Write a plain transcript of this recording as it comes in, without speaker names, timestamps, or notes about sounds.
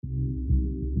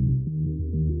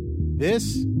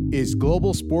This is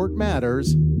Global Sport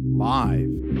Matters Live.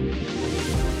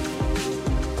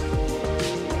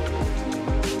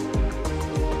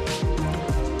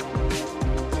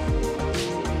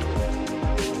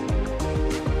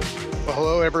 Well,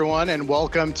 hello, everyone, and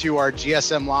welcome to our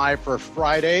GSM Live for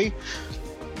Friday,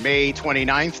 May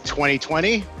 29th,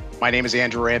 2020. My name is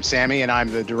Andrew Ramsamy, and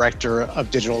I'm the Director of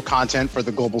Digital Content for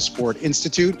the Global Sport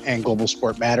Institute and Global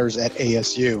Sport Matters at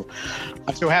ASU.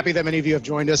 I'm so happy that many of you have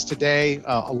joined us today.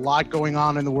 A lot going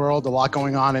on in the world, a lot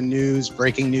going on in news,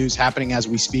 breaking news happening as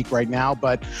we speak right now.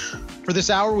 But for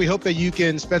this hour, we hope that you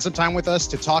can spend some time with us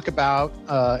to talk about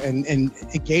and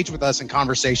engage with us in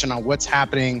conversation on what's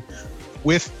happening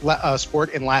with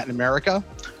sport in Latin America.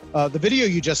 The video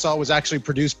you just saw was actually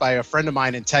produced by a friend of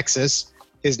mine in Texas.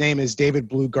 His name is David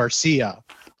Blue Garcia,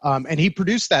 and he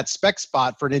produced that spec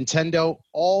spot for Nintendo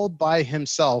all by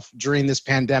himself during this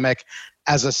pandemic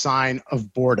as a sign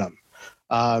of boredom.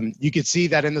 You could see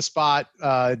that in the spot,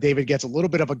 David gets a little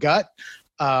bit of a gut,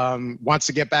 wants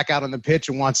to get back out on the pitch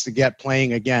and wants to get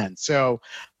playing again. So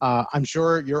I'm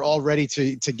sure you're all ready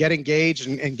to get engaged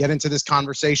and get into this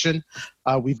conversation.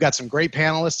 We've got some great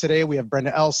panelists today. We have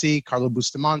Brenda Elsey, Carlo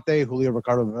Bustamante, Julio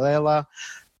Ricardo Varela,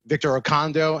 Victor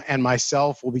Ocando, and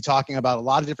myself will be talking about a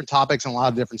lot of different topics and a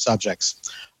lot of different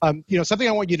subjects. Something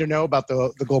I want you to know about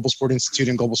the Global Sport Institute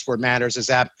and Global Sport Matters is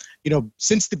that,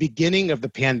 since the beginning of the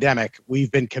pandemic, we've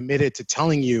been committed to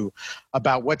telling you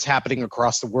about what's happening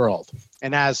across the world.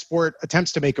 And as sport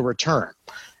attempts to make a return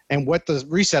and what the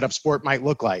reset of sport might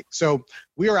look like. So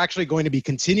we are actually going to be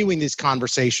continuing these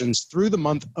conversations through the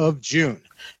month of June.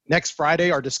 Next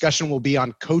Friday, our discussion will be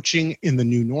on coaching in the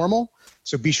new normal.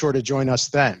 So be sure to join us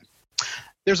then.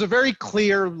 There's a very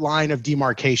clear line of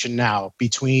demarcation now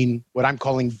between what I'm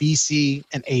calling BC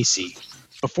and AC,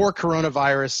 before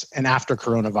coronavirus and after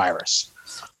coronavirus.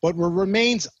 What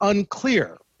remains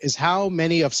unclear is how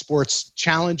many of sports'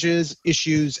 challenges,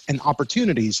 issues, and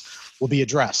opportunities will be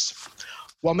addressed.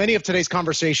 While many of today's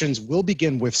conversations will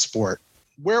begin with sport,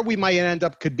 where we might end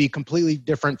up could be completely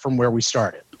different from where we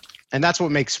started. And that's what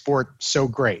makes sport so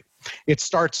great. It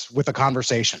starts with a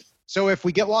conversation. So if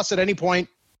we get lost at any point,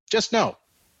 just know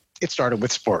it started with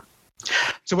sport.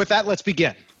 So with that, let's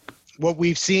begin. What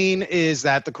we've seen is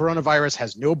that the coronavirus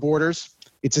has no borders.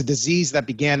 It's a disease that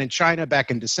began in China back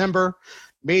in December,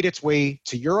 made its way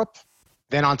to Europe,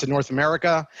 then on to North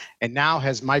America, and now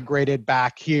has migrated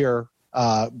back here,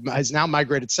 south,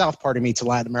 to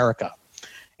Latin America.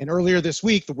 And earlier this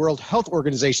week, the World Health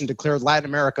Organization declared Latin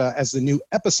America as the new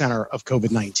epicenter of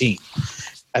COVID-19.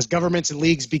 As governments and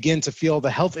leagues begin to feel the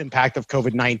health impact of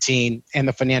COVID-19 and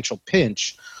the financial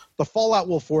pinch, the fallout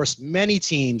will force many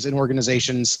teams and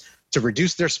organizations to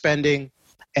reduce their spending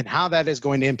and how that is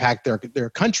going to impact their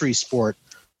country's sport,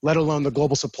 let alone the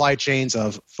global supply chains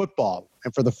of football.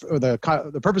 And for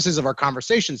the purposes of our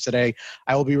conversations today,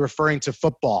 I will be referring to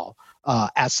football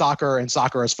as soccer and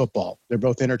soccer as football. They're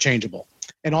both interchangeable.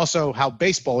 And also how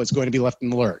baseball is going to be left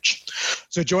in the lurch.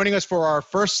 So joining us for our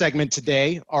first segment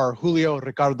today are Julio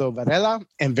Ricardo Varela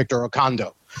and Victor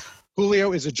Ocando.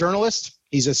 Julio is a journalist.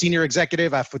 He's a senior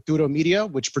executive at Futuro Media,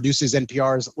 which produces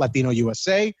NPR's Latino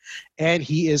USA, and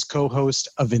he is co-host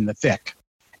of In the Thick.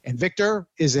 And Victor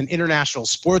is an international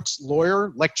sports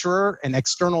lawyer, lecturer, and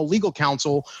external legal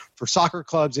counsel for soccer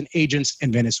clubs and agents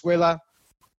in Venezuela,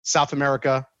 South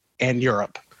America, and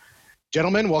Europe.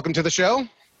 Gentlemen, welcome to the show.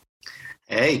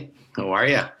 Hey, how are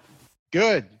you?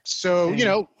 Good. So,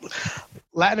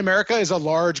 Latin America is a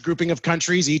large grouping of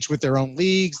countries, each with their own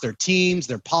leagues, their teams,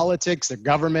 their politics, their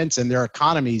governments, and their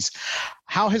economies.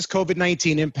 How has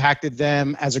COVID-19 impacted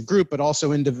them as a group, but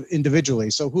also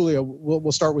individually? So, Julio,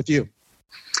 we'll start with you.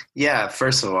 Yeah,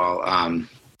 first of all,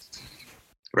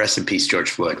 rest in peace,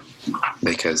 George Floyd,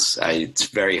 because it's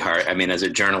very hard. I mean, as a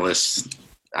journalist,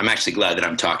 I'm actually glad that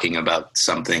I'm talking about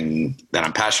something that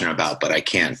I'm passionate about, but I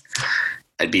can't.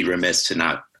 I'd be remiss to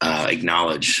not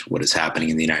acknowledge what is happening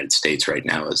in the United States right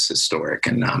now is historic,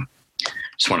 and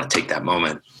just want to take that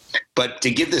moment. But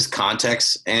to give this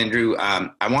context, Andrew,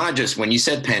 I want to when you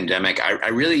said pandemic, I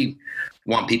really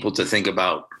want people to think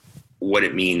about what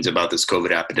it means about this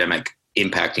COVID epidemic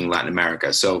impacting Latin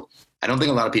America. So I don't think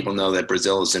a lot of people know that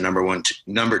Brazil is the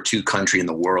number two country in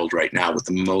the world right now with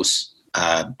the most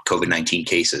COVID-19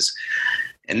 cases.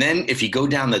 And then if you go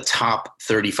down the top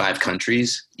 35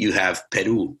 countries, you have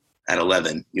Peru at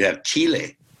 11. You have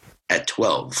Chile at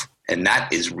 12, and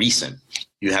that is recent.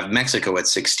 You have Mexico at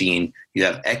 16. You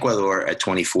have Ecuador at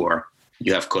 24.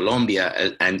 You have Colombia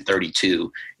at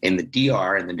 32. In the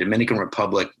DR, in the Dominican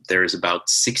Republic, there is about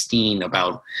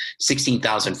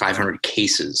 16,500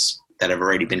 cases that have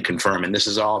already been confirmed. And this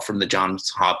is all from the Johns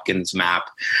Hopkins map.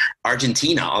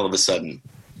 Argentina, all of a sudden,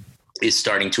 is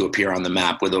starting to appear on the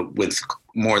map with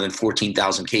more than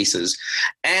 14,000 cases.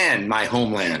 And my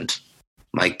homeland,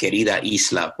 my querida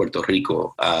isla, Puerto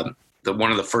Rico,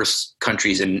 one of the first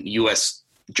countries in U.S.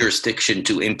 jurisdiction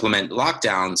to implement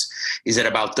lockdowns, is at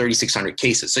about 3,600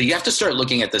 cases. So you have to start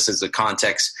looking at this as a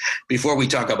context. Before we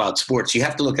talk about sports, you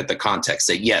have to look at the context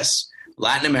that, yes,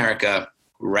 Latin America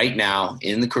right now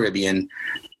in the Caribbean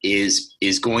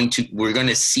we're going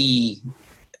to see,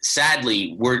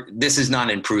 sadly, this is not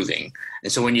improving.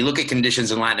 And so when you look at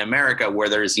conditions in Latin America where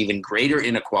there is even greater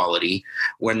inequality,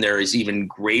 when there is even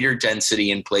greater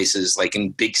density in places like in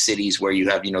big cities where you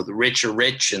have, the rich are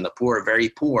rich and the poor are very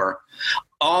poor,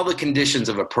 all the conditions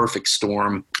of a perfect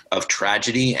storm of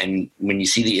tragedy. And when you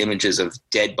see the images of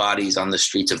dead bodies on the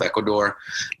streets of Ecuador,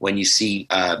 when you see,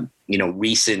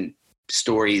 recent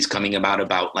stories coming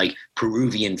about like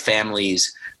Peruvian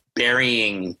families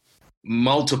burying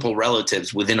multiple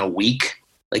relatives within a week,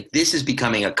 like this is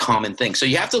becoming a common thing. So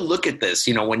you have to look at this,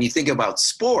 when you think about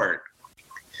sport,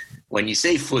 when you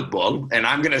say football, and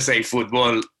I'm going to say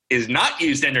football is not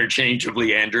used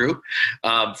interchangeably, Andrew.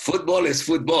 Football is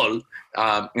football,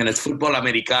 and it's football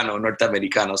americano,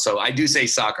 norteamericano. So I do say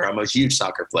soccer. I'm a huge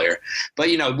soccer player. But,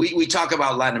 we talk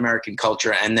about Latin American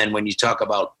culture, and then when you talk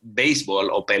about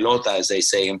baseball, or pelota, as they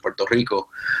say in Puerto Rico,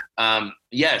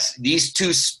 yes, these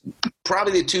two,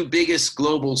 probably the two biggest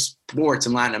global sports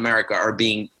in Latin America, are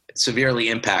being severely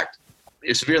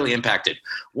impacted.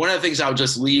 One of the things I'll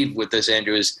just leave with this,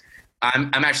 Andrew, is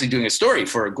I'm actually doing a story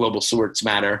for Global Sports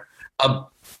Matter,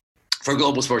 for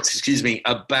Global Sports,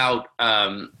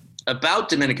 about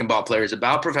Dominican ball players,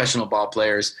 about professional ball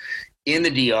players in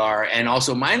the DR, and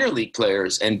also minor league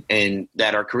players and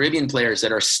that are Caribbean players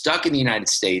that are stuck in the United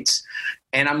States.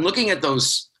 And I'm looking at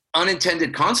those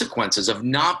unintended consequences of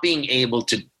not being able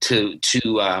to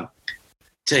have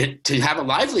a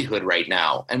livelihood right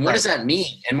now. And what does that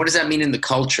mean? And what does that mean in the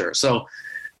culture? So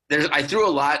I threw a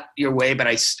lot your way, but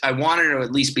I wanted to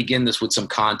at least begin this with some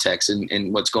context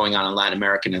in what's going on in Latin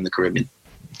America and in the Caribbean.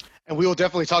 And we will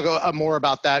definitely talk more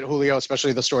about that, Julio,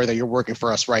 especially the story that you're working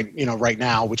for us right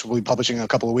now, which we'll be publishing in a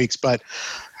couple of weeks. But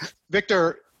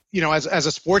Victor, as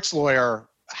a sports lawyer,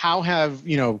 how have,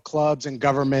 clubs and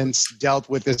governments dealt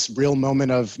with this real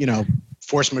moment of,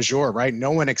 force majeure, right?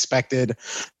 No one expected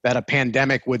that a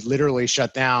pandemic would literally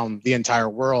shut down the entire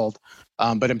world.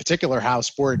 But in particular, how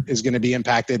sport is going to be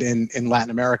impacted in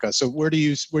Latin America. So where do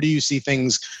you see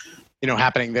things,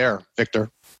 happening there, Victor?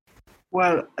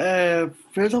 Well,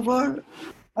 first of all,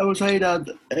 I would say that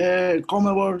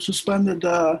CONMEBOL suspended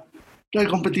their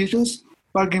competitions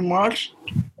back in March,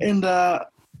 and the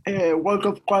World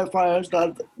Cup qualifiers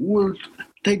that will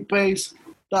take place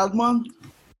that month,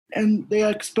 and they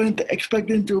are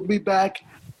expecting to be back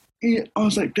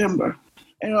on September.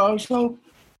 And also,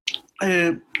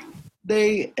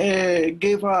 they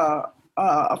gave a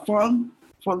fund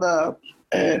for the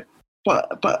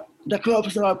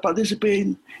clubs that are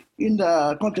participating in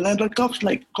the continental cups,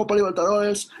 like Copa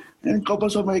Libertadores and Copa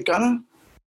Sudamericana.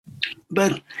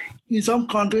 But in some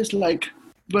countries, like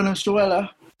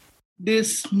Venezuela,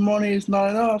 this money is not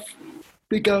enough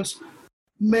because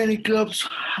many clubs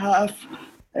have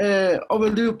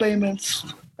overdue payments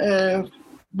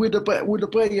with the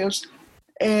players,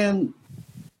 and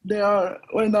they are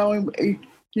right now in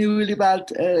really bad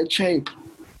shape.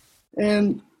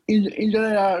 And in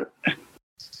general,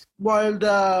 while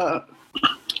the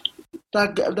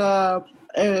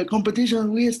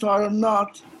competition will start or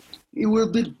not, it will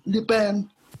depend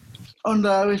on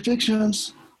the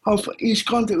restrictions of each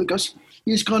country, because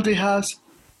each country has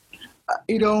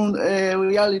its own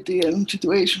reality and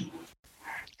situation.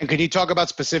 And can you talk about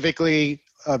specifically,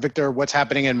 Victor, what's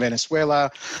happening in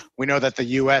Venezuela? We know that the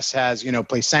U.S. has,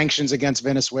 placed sanctions against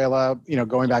Venezuela,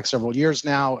 going back several years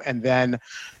now. And then,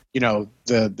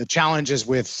 the challenges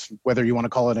with whether you want to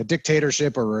call it a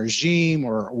dictatorship or a regime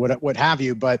or what have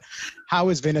you. But how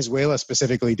is Venezuela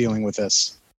specifically dealing with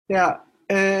this? Yeah,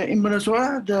 in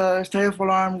Venezuela, the state of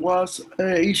alarm was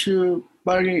issued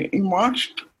back in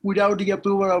March without the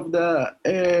approval of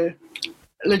the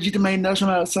legitimate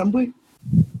National Assembly.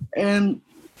 And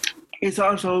it's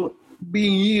also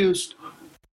being used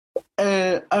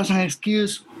as an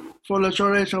excuse for the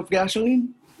shortage of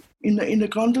gasoline in the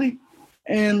country.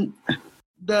 And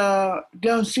the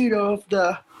ground zero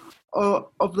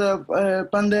of the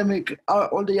pandemic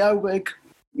or the outbreak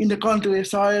in the country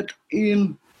started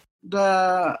in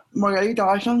the Margarita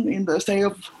Island in the state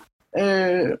of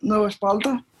Nueva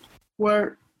Esparta,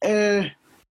 where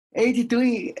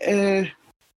 83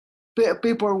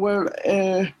 people were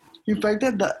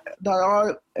infected that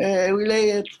are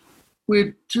related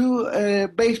with two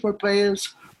baseball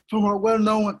players from a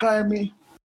well-known academy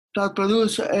that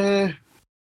produce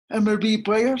MLB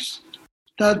players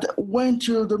that went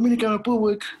to Dominican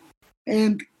Republic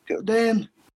and then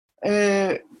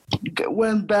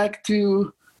went back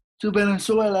to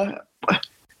Venezuela.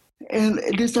 And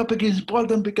this topic is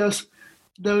important because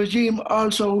the regime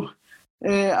also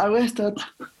arrested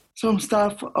some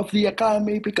staff of the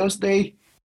academy because they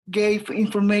gave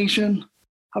information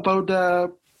about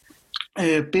the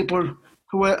people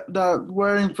that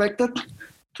were infected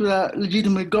to the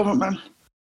legitimate government.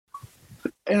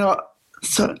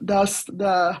 So that's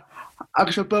the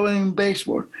actual problem in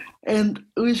baseball. And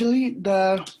recently,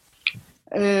 the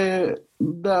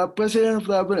president of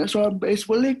the Venezuelan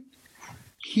Baseball League,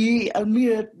 he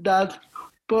admitted that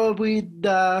probably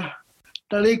the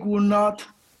league will not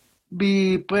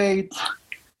be played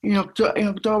in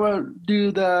October due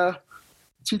to the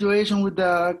situation with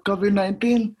the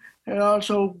COVID-19 and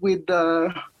also with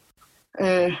the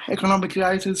economic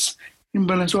crisis in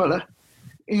Venezuela.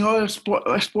 In other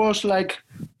sports like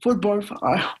football,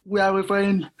 we are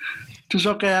referring to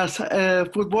soccer as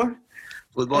football.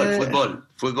 Football.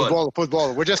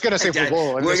 We're just going to say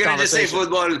football. We're going to just say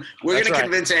football. We're going to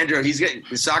convince Andrew. He's getting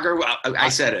soccer. I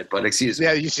said it, but excuse me.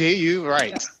 Yeah, you see, you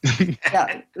right.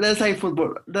 Yeah, let's say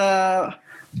football. The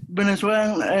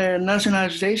Venezuelan national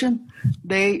association,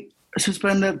 they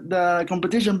suspended the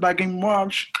competition back in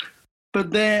March,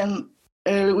 but then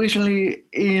recently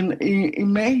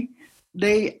in May,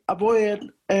 they avoided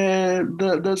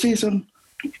the season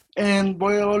and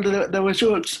avoided all the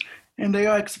results. And they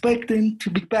are expecting to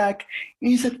be back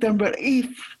in September if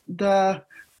the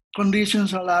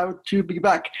conditions allow to be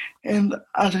back. And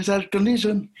as I said,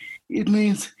 condition, it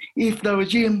means if the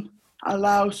regime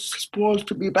allows sports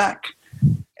to be back.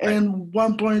 And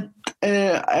one point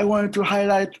I wanted to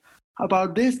highlight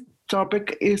about this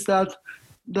topic is that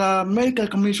the Medical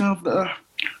Commission of the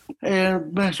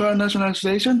Venezuelan National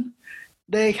Association,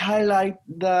 they highlight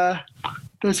the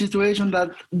situation that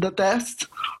the tests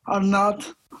are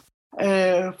not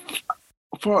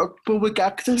for public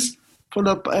access for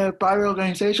the private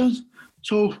organizations.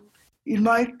 So it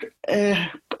might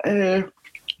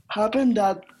happen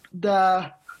that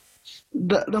the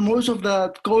most of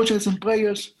the coaches and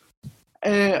players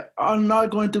are not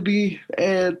going to be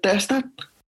tested.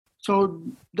 So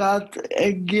that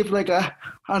gives like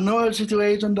another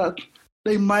situation that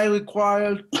they might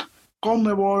require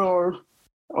CONMEBOL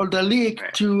or the league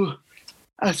to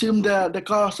assume the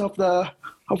cost of the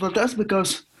test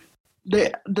because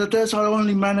the tests are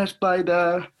only managed by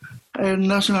the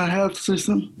national health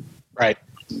system. Right.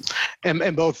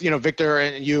 And both, Victor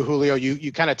and you, Julio,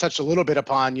 you kind of touched a little bit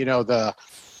upon, the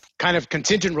kind of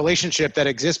contingent relationship that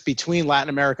exists between Latin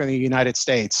America and the United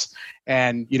States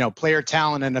and, player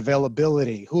talent and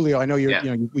availability. Julio, I know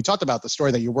we talked about the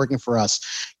story that you're working for us.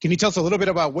 Can you tell us a little bit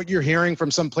about what you're hearing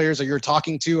from some players that you're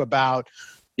talking to about,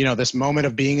 this moment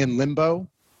of being in limbo?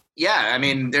 Yeah, I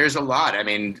mean, there's a lot. I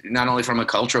mean, not only from a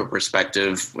cultural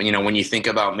perspective, when you think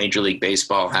about Major League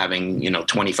Baseball having,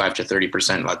 25 to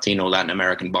 30% Latino, Latin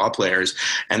American ball players,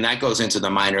 and that goes into the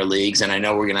minor leagues. And I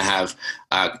know we're going to have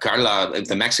Carla,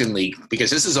 the Mexican League, because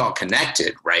this is all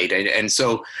connected, right? And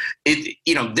so,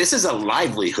 this is a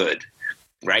livelihood.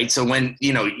 Right. So when,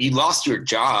 you lost your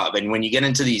job and when you get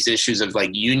into these issues of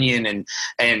like union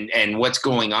and what's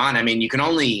going on, I mean, you can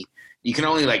only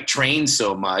like train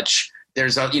so much.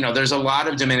 There's a lot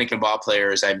of Dominican ball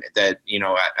players I'm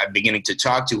beginning to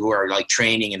talk to who are like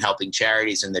training and helping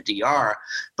charities in the DR,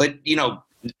 but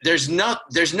there's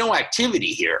no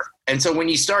activity here. And so when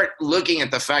you start looking at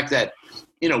the fact that,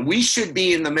 we should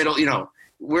be in the middle,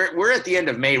 we're at the end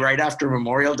of May, right after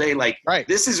Memorial Day. Like, right.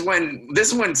 This is when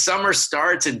summer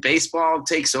starts and baseball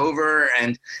takes over.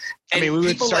 And I mean, we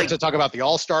would start to talk about the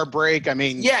All-Star break. I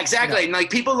mean, yeah, exactly. And like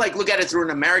people like look at it through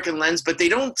an American lens, but they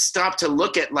don't stop to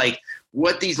look at like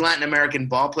what these Latin American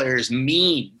ball players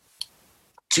mean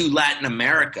to Latin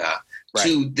America, right,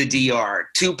 to the DR,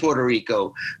 to Puerto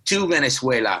Rico, to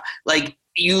Venezuela. Like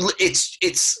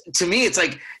it's to me, it's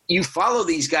like you follow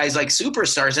these guys like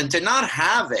superstars, and to not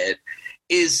have it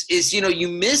is you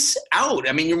miss out.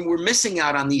 I mean, we're missing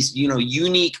out on these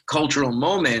unique cultural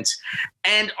moments,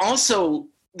 and also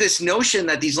this notion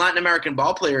that these Latin American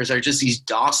ball players are just these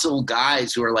docile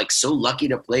guys who are like so lucky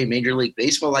to play Major League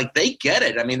Baseball. Like they get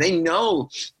it. I mean, they know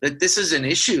that this is an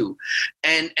issue,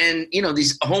 and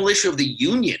this whole issue of the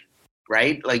union,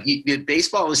 right? Like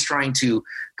baseball is trying to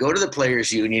go to the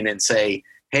players' union and say,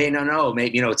 hey, no,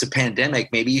 maybe it's a pandemic.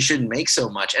 Maybe you shouldn't make so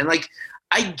much. And like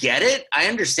I get it, I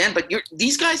understand, but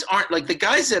these guys aren't like the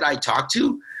guys that I talk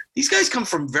to. these guys come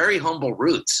from very humble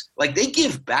roots. Like, they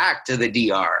give back to the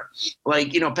DR.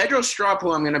 Like, Pedro Strop,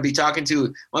 who I'm going to be talking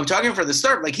to, I'm talking for the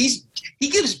start, like, he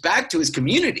gives back to his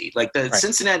community, like the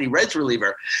Cincinnati Reds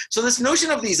reliever. So this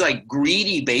notion of these, like,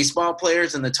 greedy baseball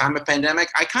players in the time of pandemic,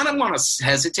 I kind of want to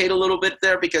hesitate a little bit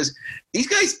there, because these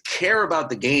guys care about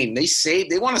the game. They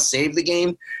want to save the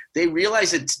game. They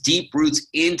realize its deep roots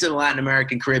into the Latin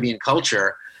American Caribbean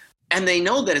culture, and they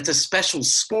know that it's a special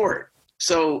sport.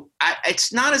 So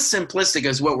it's not as simplistic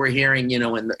as what we're hearing, in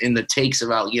the takes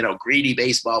about, greedy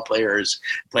baseball players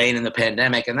playing in the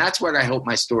pandemic. And that's what I hope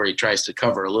my story tries to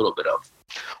cover a little bit of.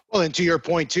 Well, and to your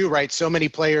point too, right? So many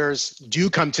players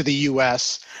do come to the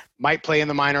U.S., might play in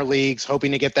the minor leagues,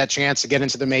 hoping to get that chance to get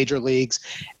into the major leagues.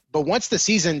 But once the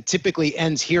season typically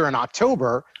ends here in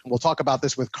October, and we'll talk about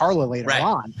this with Carla later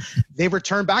on, they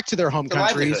return back to their home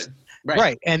countries. Livelihood.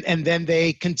 Right. And then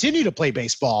they continue to play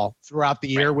baseball throughout the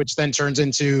year, which then turns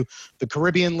into the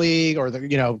Caribbean League or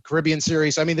the, Caribbean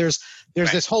Series. I mean, there's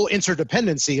this whole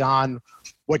interdependency on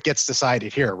what gets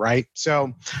decided here. Right.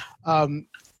 So,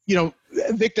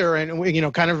 Victor,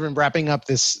 and, kind of in wrapping up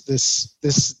this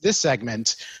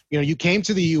segment, you came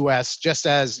to the U.S. just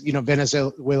as,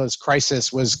 Venezuela's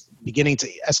crisis was beginning to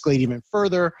escalate even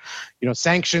further,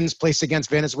 sanctions placed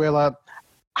against Venezuela.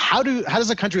 How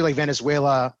does a country like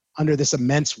Venezuela, under this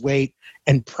immense weight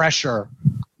and pressure,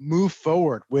 move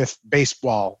forward with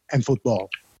baseball and football?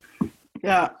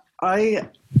 Yeah, I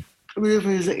believe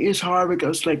it's hard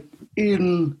because, like,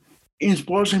 in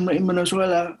sports in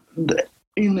Venezuela,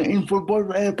 in football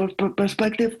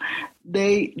perspective,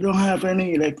 they don't have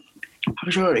any, like,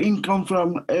 actual income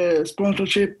from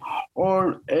sponsorship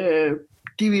or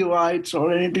TV rights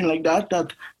or anything like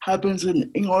that happens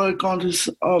in other countries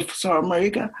of South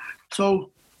America.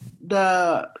 So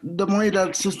the money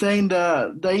that sustains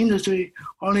the industry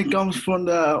only comes from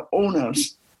the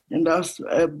owners, and that's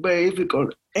very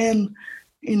difficult. And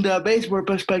in the baseball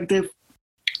perspective,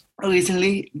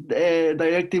 recently the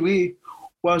DirecTV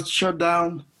was shut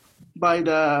down by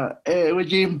the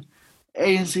regime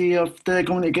agency of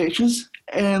telecommunications,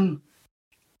 and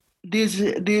this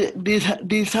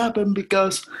happened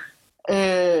because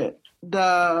the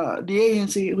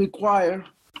agency required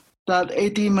that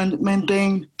AT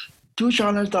maintain two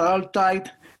channels that are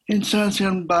tied and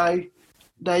sanctioned by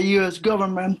the U.S.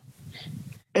 government,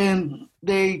 and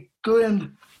they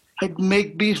couldn't, like,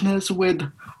 make business with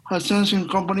a sanctioned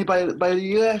company by the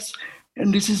U.S.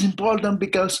 And this is important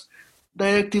because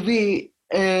DirecTV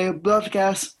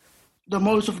broadcasts the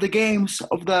most of the games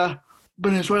of the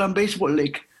Venezuelan Baseball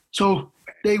League, so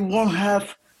they won't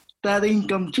have that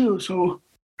income too. So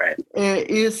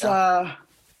it's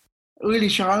really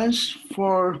challenge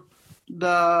for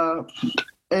the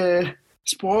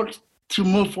sport to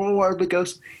move forward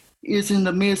because it's in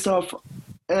the midst of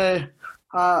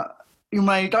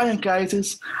humanitarian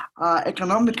crisis,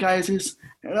 economic crisis,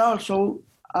 and also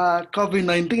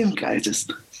COVID-19 crisis.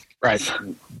 Right.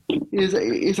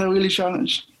 It's a really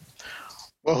challenge.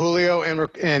 Well, Julio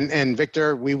and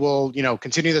Victor, we will,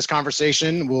 continue this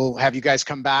conversation. We'll have you guys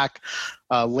come back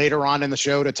later on in the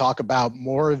show to talk about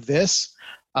more of this.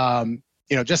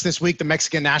 Just this week, the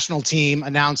Mexican national team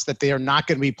announced that they are not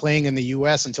going to be playing in the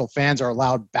U.S. until fans are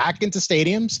allowed back into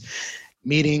stadiums,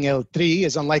 meaning El Tri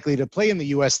is unlikely to play in the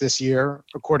U.S. this year,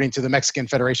 according to the Mexican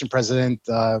Federation president,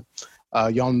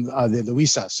 Jon de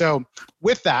Luisa. So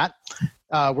with that,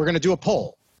 we're going to do a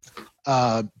poll.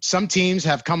 Some teams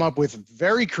have come up with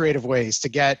very creative ways to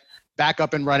get back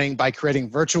up and running by creating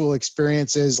virtual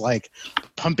experiences like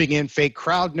pumping in fake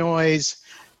crowd noise,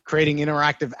 creating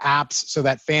interactive apps so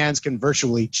that fans can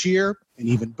virtually cheer and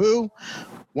even boo.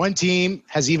 One team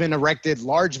has even erected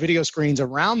large video screens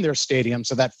around their stadium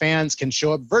so that fans can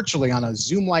show up virtually on a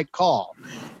Zoom-like call,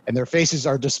 and their faces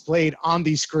are displayed on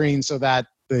these screens so that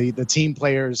the team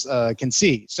players can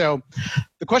see. So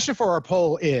the question for our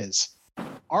poll is,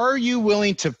 are you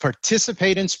willing to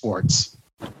participate in sports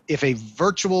if a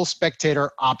virtual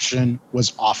spectator option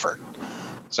was offered?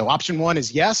 So option 1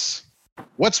 is yes.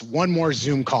 What's one more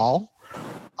Zoom call?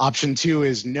 Option 2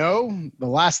 is no. The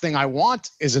last thing I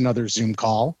want is another Zoom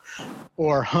call.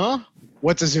 Or,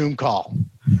 what's a Zoom call?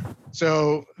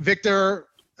 So, Victor,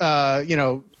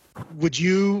 would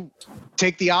you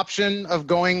take the option of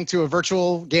going to a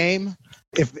virtual game?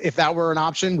 If that were an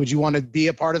option, would you want to be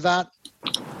a part of that?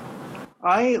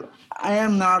 I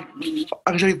am not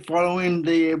actually following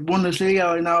the Bundesliga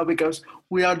right now because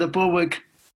we are the public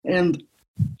and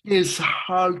it's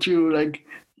hard to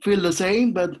feel the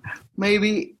same, but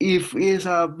maybe if it's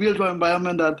a virtual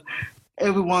environment that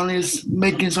everyone is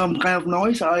making some kind of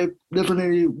noise, I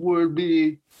definitely would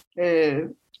be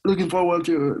looking forward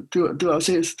to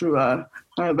assist to an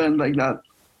event like that.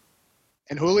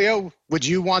 And Julio, would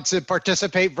you want to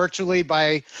participate virtually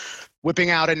by whipping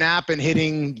out a nap and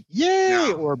hitting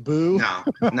yay or boo?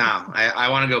 No. I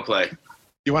want to go play.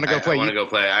 You want to go play? I want to go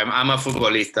play. I'm a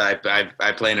futbolista.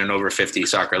 I play in an over 50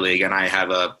 soccer league, and I have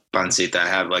a pancita. I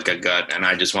have like a gut, and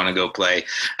I just want to go play.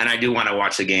 And I do want to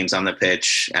watch the games on the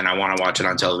pitch, and I want to watch it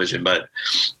on television, but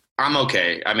I'm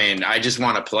okay. I mean, I just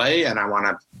want to play, and I want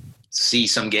to see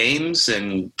some games,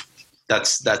 and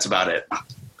that's about it.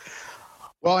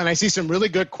 Well, and I see some really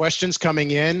good questions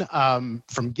coming in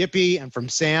from Gippy and from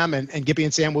Sam, and Gippy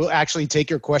and Sam will actually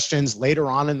take your questions later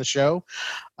on in the show.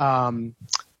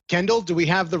 Kendall, do we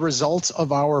have the results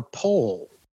of our poll?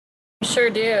 Sure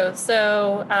do.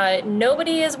 So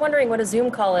nobody is wondering what a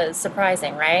Zoom call is.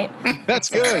 Surprising, right? That's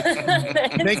good.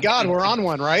 Thank God we're on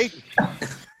one, right?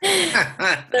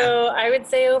 So I would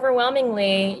say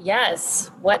overwhelmingly,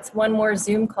 yes. What's one more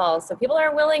Zoom call? So people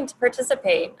are willing to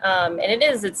participate. And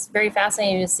it's very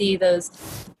fascinating to see those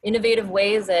innovative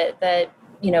ways that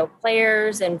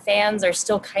players and fans are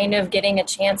still kind of getting a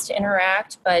chance to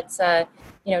interact. But,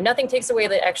 nothing takes away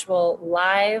the actual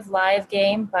live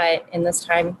game. But in this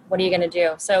time, what are you going to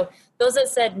do? So those that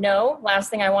said no, last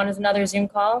thing I want is another Zoom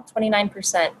call,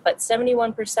 29%. But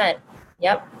 71%,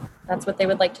 yep, that's what they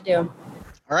would like to do.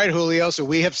 All right, Julio. So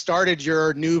we have started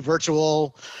your new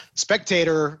virtual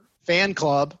spectator fan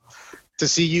club to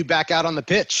see you back out on the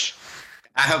pitch.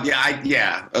 I hope,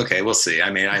 yeah. Okay, we'll see.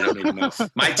 I mean, I don't even know.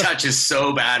 My touch is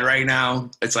so bad right now.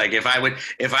 It's like if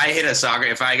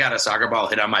I got a soccer ball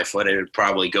hit on my foot, it would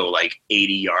probably go like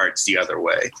 80 yards the other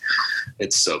way.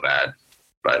 It's so bad,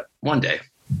 but one day.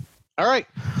 All right.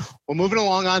 Well, moving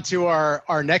along on to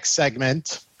our next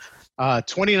segment.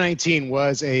 2019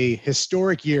 was a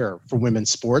historic year for women's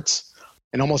sports,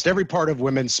 and almost every part of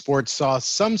women's sports saw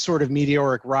some sort of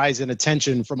meteoric rise in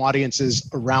attention from audiences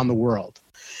around the world.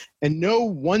 And no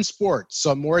one sport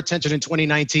saw more attention in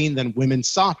 2019 than women's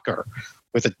soccer,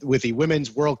 with the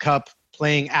Women's World Cup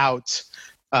playing out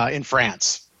in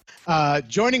France.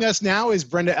 Joining us now is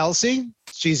Brenda Elsey.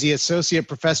 She's the Associate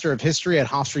Professor of History at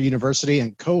Hofstra University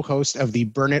and co-host of the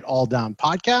Burn It All Down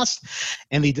podcast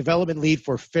and the development lead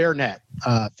for FairNet.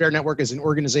 Fair Network is an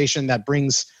organization that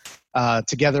brings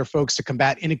together folks to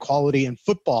combat inequality in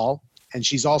football. And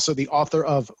she's also the author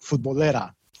of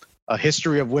Futbolera, A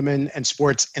History of Women and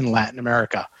Sports in Latin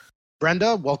America.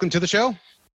 Brenda, welcome to the show.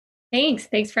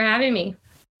 Thanks for having me.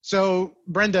 So,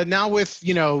 Brenda, now with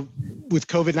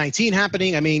COVID-19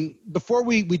 happening, I mean, before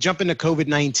we jump into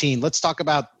COVID-19, let's talk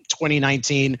about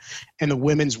 2019 and the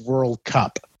Women's World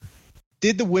Cup.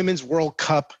 Did the Women's World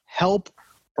Cup help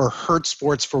or hurt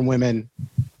sports for women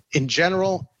in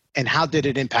general, and how did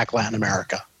it impact Latin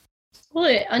America? Well,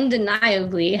 it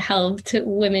undeniably helped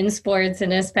women's sports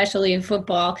and especially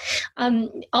football.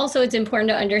 Also, it's important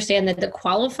to understand that the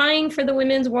qualifying for the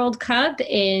Women's World Cup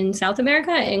in South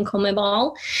America in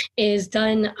CONMEBOL is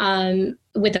done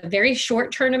with a very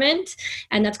short tournament,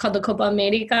 and that's called the Copa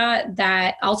America,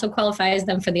 that also qualifies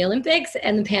them for the Olympics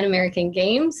and the Pan American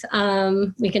Games.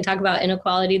 We can talk about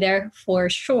inequality there for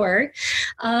sure.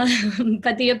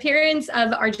 But the appearance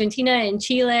of Argentina and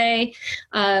Chile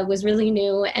was really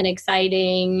new and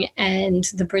exciting, and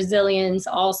the Brazilians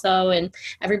also, and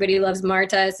everybody loves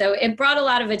Marta. So it brought a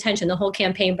lot of attention. The whole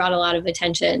campaign brought a lot of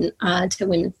attention to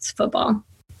women's football.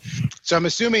 So I'm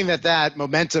assuming that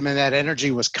momentum and that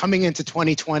energy was coming into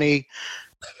 2020.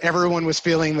 Everyone was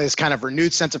feeling this kind of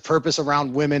renewed sense of purpose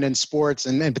around women in sports,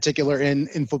 and in particular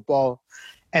in football.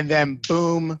 And then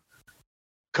boom,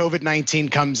 COVID-19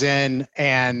 comes in,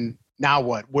 and now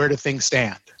what? Where do things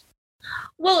stand?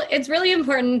 Well, it's really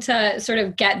important to sort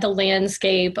of get the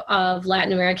landscape of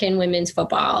Latin American women's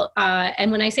football.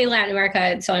 And when I say Latin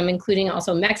America, so I'm including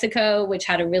also Mexico, which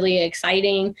had a really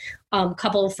exciting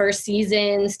couple of first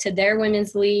seasons to their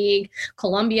women's league.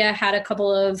 Colombia had a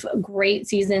couple of great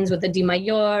seasons with the Di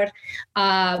Mayor.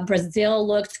 Brazil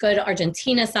looked good.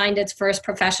 Argentina signed its first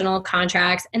professional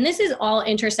contracts. And this is all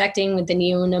intersecting with the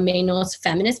Ni Una Menos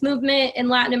feminist movement in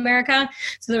Latin America.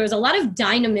 So there was a lot of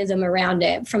dynamism around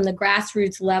it from the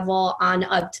grassroots level on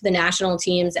up to the national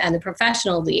teams and the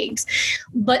professional leagues.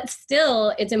 But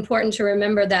still, it's important to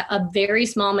remember that a very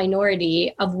small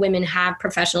minority of women have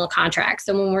professional contracts.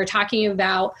 So when we're talking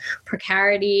about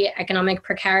precarity, economic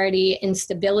precarity,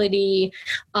 instability,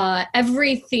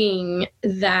 everything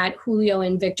that Julio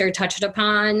and Victor touched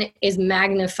upon is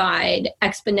magnified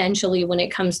exponentially when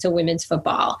it comes to women's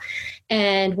football.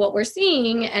 And what we're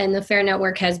seeing, and the Fair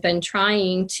Network has been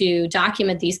trying to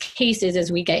document these cases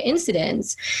as we get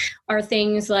incidents, are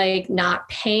things like not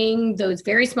paying those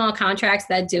very small contracts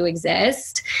that do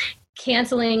exist,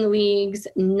 canceling leagues,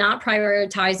 not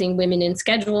prioritizing women in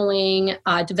scheduling,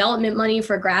 development money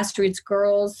for grassroots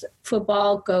girls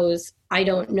football goes I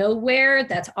don't know where.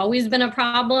 That's always been a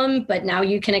problem, but now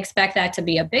you can expect that to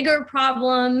be a bigger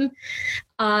problem.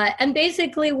 And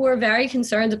basically, we're very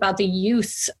concerned about the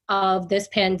use of this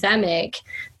pandemic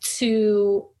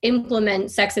to implement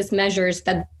sexist measures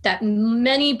that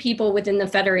many people within the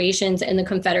federations and the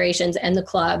confederations and the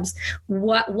clubs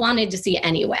wanted to see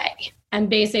anyway. And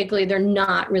basically, they're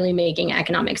not really making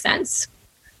economic sense.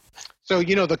 So,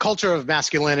 the culture of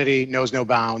masculinity knows no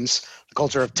bounds. The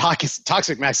culture of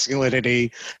toxic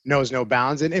masculinity knows no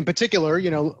bounds. And in particular,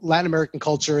 Latin American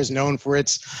culture is known for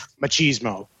its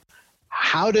machismo.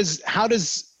 How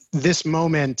does this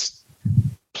moment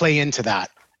play into that?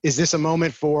 Is this a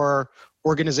moment for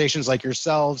organizations like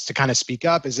yourselves to kind of speak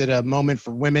up? Is it a moment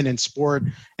for women in sport,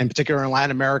 in particular in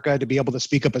Latin America, to be able to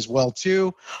speak up as well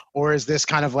too? Or is this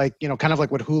kind of like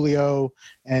what Julio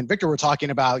and Victor were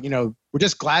talking about, we're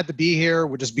just glad to be here.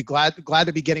 We'll just be glad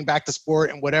to be getting back to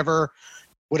sport, and whatever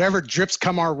drips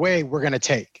come our way, we're going to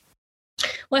take.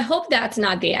 Well, I hope that's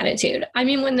not the attitude. I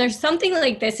mean, when there's something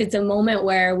like this, it's a moment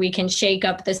where we can shake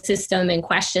up the system and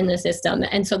question the system.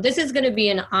 And so this is going to be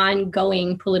an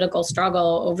ongoing political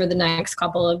struggle over the next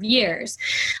couple of years.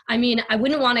 I mean, I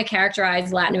wouldn't want to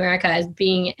characterize Latin America as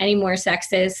being any more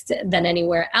sexist than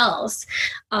anywhere else.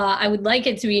 I would like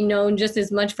it to be known just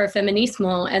as much for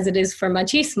feminismo as it is for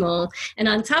machismo. And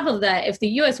on top of that, if the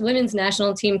U.S. women's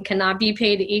national team cannot be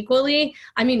paid equally,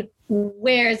 I mean,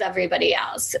 where's everybody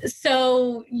else?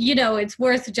 So, it's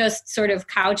worth just sort of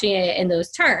couching it in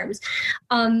those terms.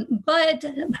 But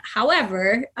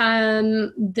however,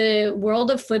 the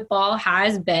world of football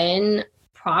has been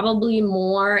probably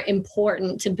more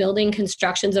important to building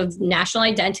constructions of national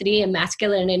identity and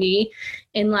masculinity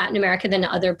in Latin America than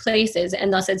other places.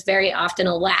 And thus it's very often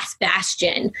a last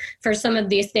bastion for some of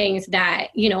these things that,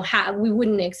 we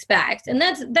wouldn't expect. And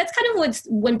that's kind of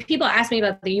when people ask me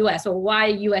about the US or why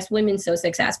US women's so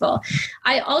successful,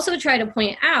 I also try to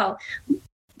point out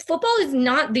football is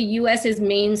not the US's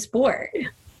main sport.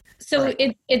 So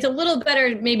right. It's a little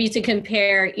better maybe to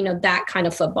compare, that kind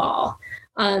of football.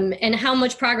 And how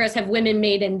much progress have women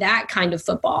made in that kind of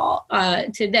football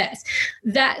to this?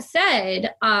 That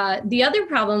said, the other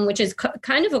problem, which is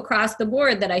kind of across the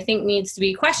board that I think needs to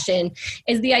be questioned,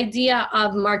 is the idea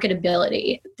of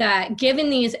marketability, that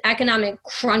given these economic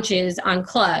crunches on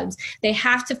clubs, they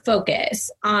have to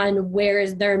focus on where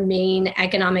is their main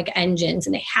economic engines,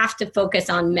 and they have to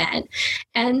focus on men.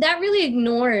 And that really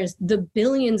ignores the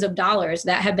billions of dollars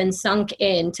that have been sunk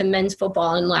into men's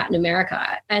football in Latin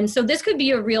America. And so this could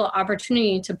be a real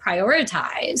opportunity to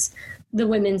prioritize the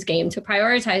women's game, to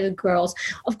prioritize the girls,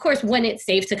 of course, when it's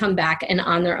safe to come back and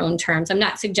on their own terms. I'm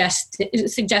not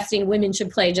suggesting women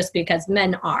should play just because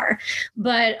men are,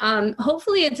 but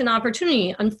hopefully it's an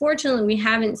opportunity. Unfortunately, we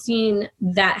haven't seen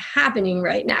that happening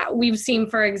right now. We've seen,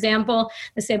 for example,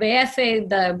 the CBF,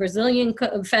 the Brazilian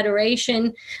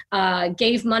Federation,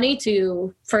 gave money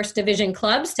to first division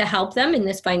clubs to help them in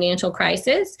this financial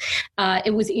crisis.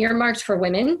 It was earmarked for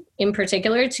women in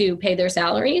particular to pay their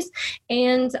salaries.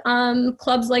 And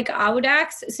clubs like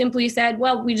Audax simply said,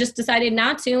 well, we just decided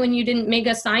not to, and you didn't make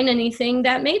us sign anything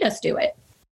that made us do it.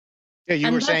 Yeah,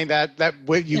 you were saying that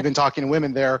you've been talking to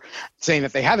women there saying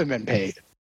that they haven't been paid.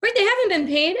 Right, they haven't been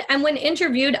paid. And when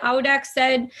interviewed, Audax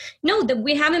said, no, that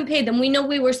we haven't paid them. We know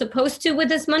we were supposed to with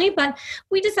this money, but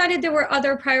we decided there were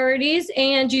other priorities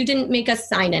and you didn't make us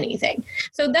sign anything.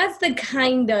 So that's the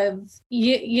kind of,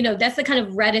 that's the kind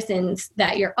of reticence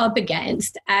that you're up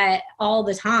against all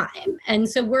the time. And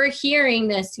so we're hearing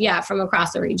this, from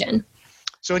across the region.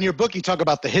 So in your book, you talk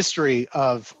about the history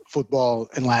of football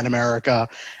in Latin America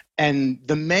and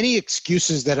the many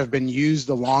excuses that have been used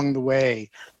along the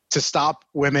way to stop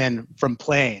women from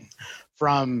playing,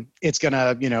 from it's going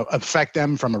to, affect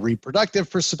them from a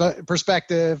reproductive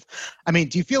perspective. I mean,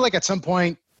 do you feel like at some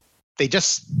point they've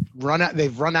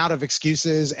run out of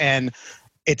excuses, and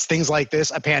it's things like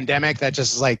this, a pandemic that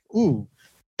just is like, ooh,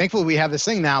 thankfully we have this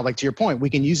thing now, like to your point, we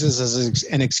can use this as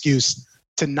an excuse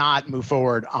to not move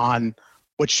forward on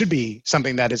what should be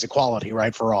something that is equality,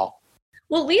 right, for all?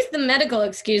 Well, at least the medical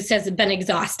excuse has been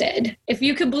exhausted. If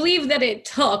you could believe that it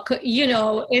took,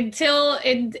 until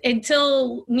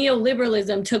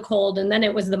neoliberalism took hold, and then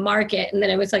it was the market, and then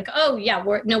it was like, oh yeah,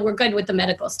 we're good with the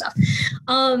medical stuff.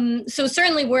 So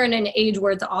certainly we're in an age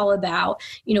where it's all about,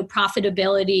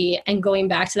 profitability and going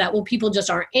back to that. Well, people just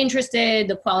aren't interested.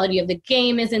 The quality of the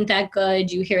game isn't that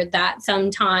good. You hear that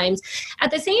sometimes.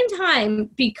 At the same time,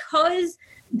 because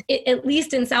at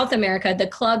least in South America, the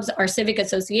clubs are civic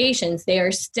associations. They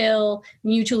are still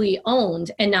mutually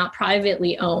owned and not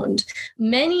privately owned.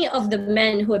 Many of the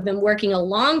men who have been working a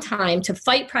long time to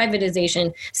fight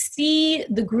privatization see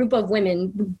the group of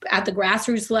women at the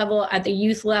grassroots level, at the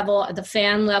youth level, at the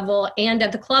fan level, and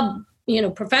at the club,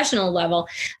 professional level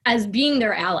as being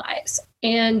their allies.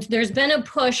 And there's been a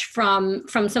push from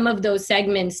some of those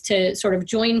segments to sort of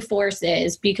join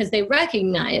forces because they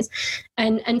recognize,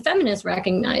 and feminists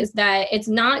recognize, that it's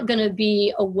not going to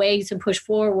be a way to push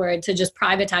forward to just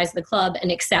privatize the club and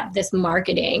accept this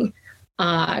marketing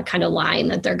kind of line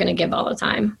that they're going to give all the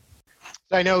time.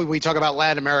 I know we talk about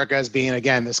Latin America as being,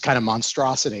 again, this kind of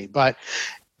monstrosity, but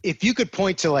if you could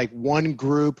point to like one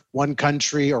group, one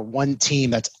country, or one team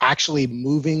that's actually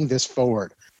moving this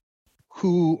forward,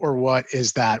 who or what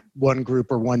is that one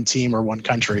group or one team or one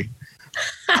country?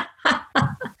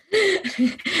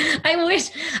 I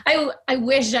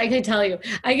wish I could tell you.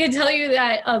 I could tell you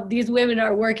that these women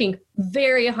are working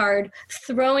very hard,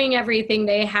 throwing everything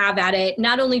they have at it.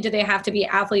 Not only do they have to be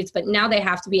athletes, but now they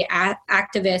have to be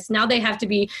activists. Now they have to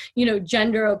be,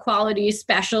 gender equality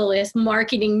specialists,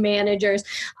 marketing managers.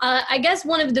 I guess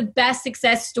one of the best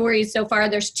success stories so far,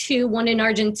 there's two, one in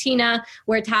Argentina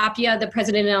where Tapia, the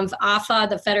president of AFA,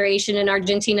 the federation in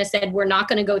Argentina, said, we're not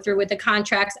going to go through with the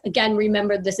contracts. Again,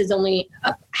 remember, this is only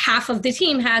half of the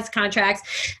team has contracts.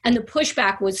 And the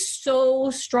pushback was so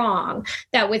strong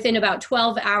that within about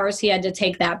 12 hours, he had to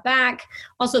take that back.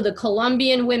 Also, the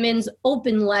Colombian women's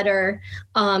open letter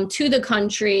to the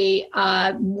country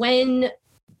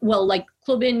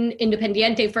Club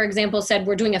Independiente, for example, said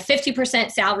we're doing a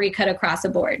 50% salary cut across the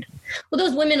board. Well,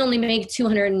 those women only make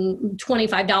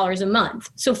 $225 a month.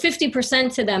 So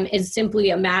 50% to them is simply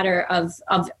a matter of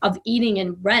eating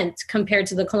and rent compared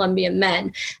to the Colombian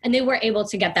men. And they were able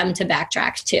to get them to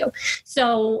backtrack too.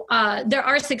 So there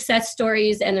are success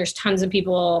stories and there's tons of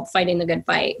people fighting the good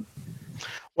fight.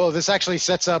 Well, this actually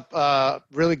sets up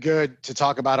really good to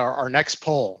talk about our next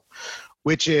poll,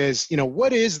 which is,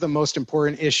 what is the most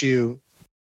important issue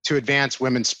to advance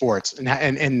women's sports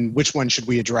and which one should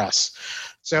we address?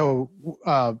 So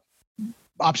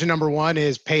option number one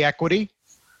is pay equity.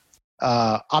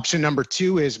 Option number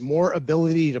two is more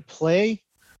ability to play.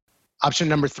 Option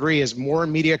number three is more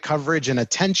media coverage and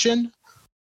attention.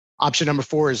 Option number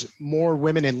four is more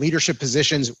women in leadership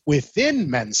positions within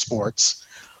men's sports.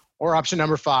 Or option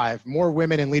number five, more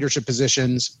women in leadership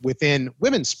positions within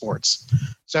women's sports.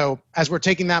 So as we're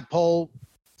taking that poll,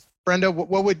 Brenda,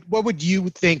 what would you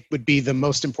think would be the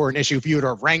most important issue if you were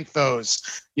to rank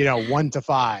those, 1 to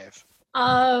 5?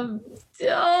 I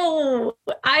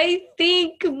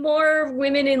think more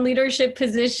women in leadership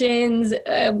positions.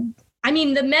 The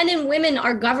men and women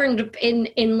are governed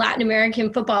in Latin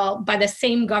American football by the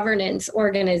same governance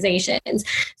organizations.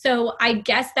 So I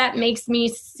guess that makes me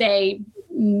say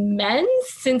men,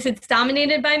 since it's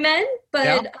dominated by men.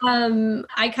 But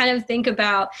I kind of think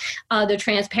about the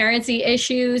transparency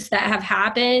issues that have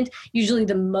happened. Usually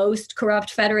the most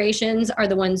corrupt federations are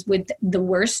the ones with the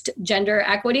worst gender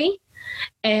equity.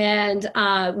 And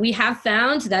we have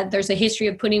found that there's a history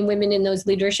of putting women in those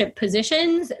leadership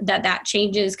positions, that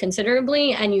changes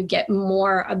considerably, and you get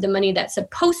more of the money that's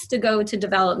supposed to go to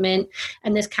development,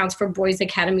 and this counts for boys'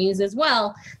 academies as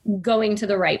well, going to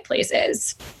the right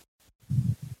places.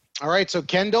 All right, so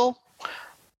Kendall,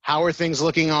 how are things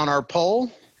looking on our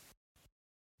poll?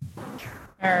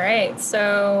 All right,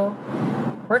 so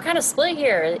we're kind of split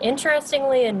here.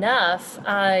 Interestingly enough,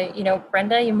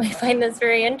 Brenda, you might find this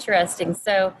very interesting.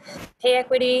 So pay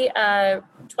equity,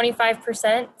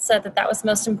 25% said that was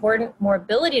most important. More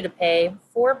ability to pay,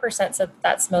 4% said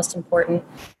that's most important.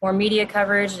 More media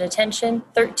coverage and attention,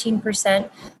 13%.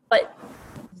 But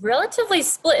relatively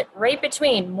split right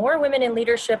between more women in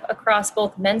leadership across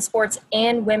both men's sports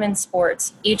and women's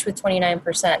sports, each with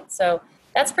 29%. So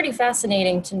that's pretty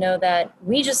fascinating to know that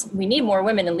we need more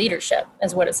women in leadership,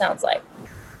 is what it sounds like.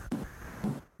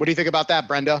 What do you think about that,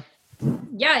 Brenda?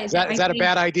 Yeah. Is that a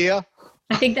bad idea?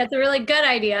 I think that's a really good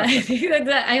idea.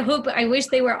 I wish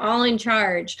they were all in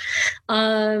charge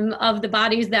of the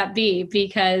bodies that be,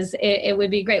 because it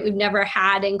would be great. We've never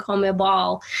had in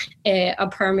CONMEBOL a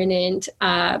permanent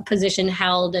position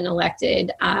held and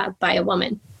elected by a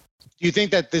woman. Do you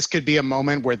think that this could be a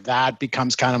moment where that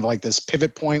becomes kind of like this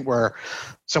pivot point where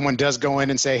someone does go in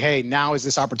and say, hey, now is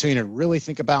this opportunity to really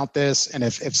think about this? And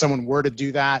if someone were to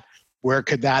do that, where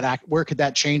could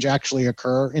that change actually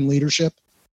occur in leadership?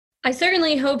 I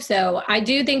certainly hope so. I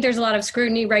do think there's a lot of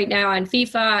scrutiny right now on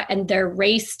FIFA and their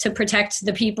race to protect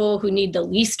the people who need the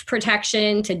least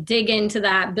protection, to dig into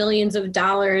that billions of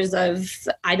dollars of,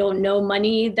 I don't know,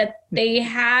 money that they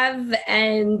have.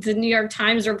 And the New York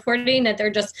Times reporting that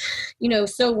they're just,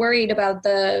 so worried about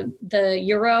the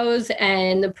Euros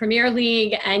and the Premier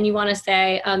League. And you want to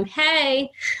say, hey,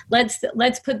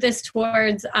 let's put this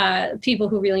towards people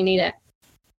who really need it.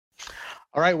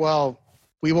 All right. Well,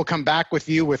 we will come back with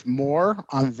you with more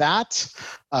on that.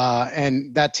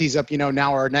 And that tees up,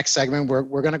 now our next segment.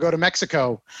 We're going to go to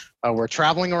Mexico. We're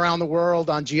traveling around the world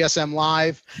on GSM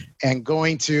Live and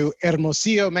going to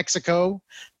Hermosillo, Mexico.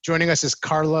 Joining us is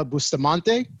Carla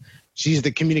Bustamante. She's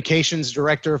the communications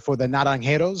director for the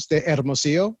Naranjeros de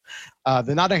Hermosillo.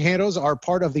 The Naranjeros are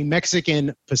part of the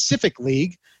Mexican Pacific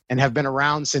League and have been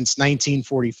around since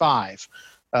 1945.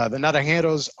 The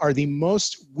Naranjeros are the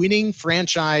most winning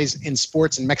franchise in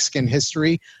sports in Mexican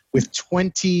history with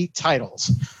 20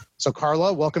 titles. So,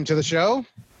 Carla, welcome to the show.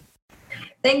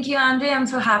 Thank you, Andre. I'm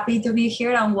so happy to be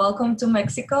here, and welcome to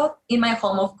Mexico, in my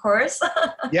home, of course.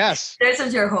 Yes. This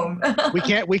is your home.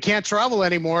 we can't travel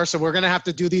anymore, so we're going to have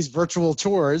to do these virtual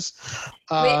tours.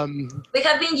 We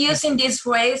have been using this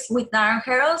phrase with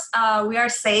Naranjeros. We are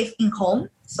safe in home.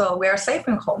 So we are safe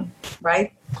in home,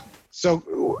 right?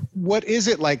 So what is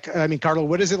it like? Carla,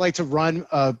 what is it like to run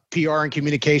PR and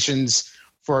communications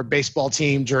for a baseball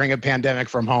team during a pandemic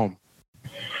from home?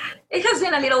 It has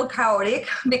been a little chaotic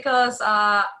because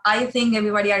I think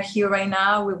everybody are here right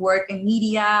now. We work in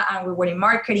media and we work in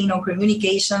marketing or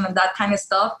communication and that kind of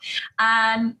stuff.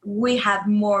 And we had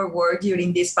more work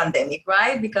during this pandemic,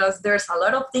 right? Because there's a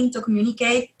lot of things to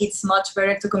communicate. It's much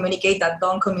better to communicate than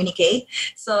don't communicate.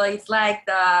 So it's like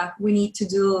we need to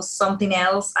do something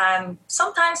else, and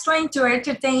sometimes trying to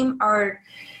entertain our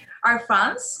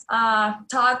fans,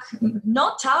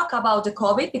 not talk about the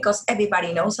COVID, because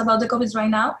everybody knows about the COVID right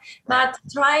now, but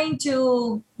trying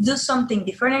to do something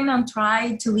different and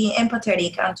try to be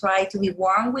empathetic and try to be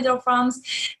warm with our fans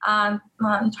and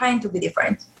trying to be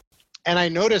different. And I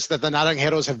noticed that the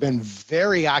Naranjeros have been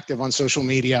very active on social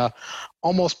media,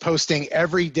 almost posting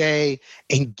every day,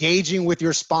 engaging with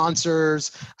your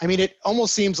sponsors. It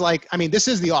almost seems like, this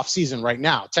is the off season right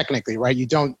now, technically, right? You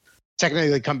don't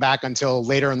technically come back until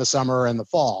later in the summer and the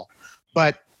fall.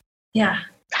 But yeah,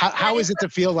 how is it to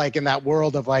feel like in that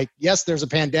world of like, yes, there's a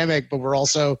pandemic, but we're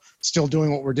also still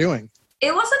doing what we're doing?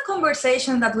 It was a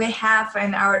conversation that we have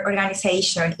in our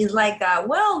organization. It's like,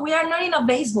 we are not in a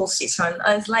baseball season.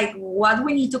 It's like what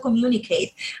we need to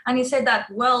communicate. And he said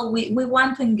that, we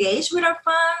want to engage with our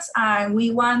fans and we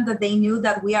want that they knew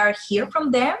that we are here from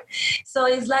them. So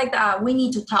it's like we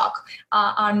need to talk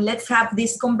and let's have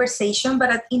this conversation,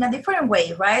 but in a different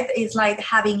way, right? It's like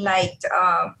having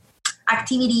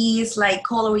activities like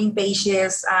coloring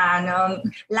pages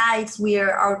and lives with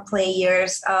our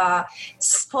players,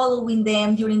 following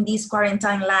them during this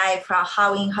quarantine life,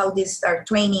 how this are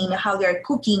training, how they're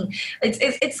cooking.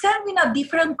 It's kind of been a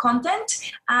different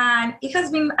content, and it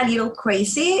has been a little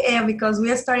crazy because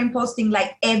we are starting posting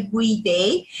like every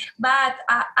day. But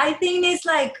I think it's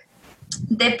like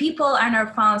the people and our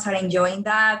fans are enjoying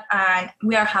that, and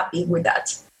we are happy with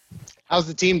that. How's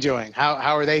the team doing?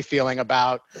 How are they feeling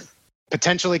about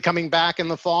potentially coming back in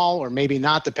the fall, or maybe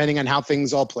not, depending on how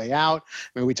things all play out?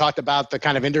 We talked about the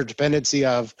kind of interdependency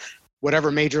of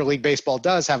whatever Major League Baseball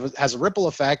does has a ripple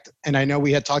effect. And I know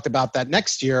we had talked about that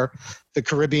next year. The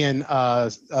Caribbean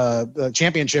the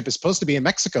championship is supposed to be in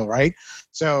Mexico, right?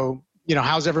 So,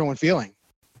 how's everyone feeling?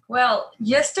 Well,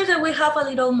 yesterday we have a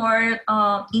little more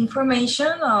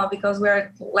information because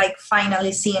we're like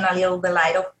finally seeing a little the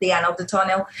light of the end of the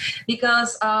tunnel,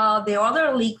 because the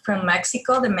other league from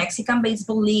Mexico, the Mexican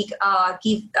Baseball League,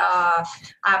 give a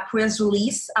press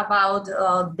release about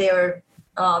their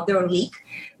league.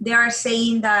 They are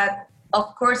saying that,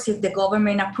 of course, if the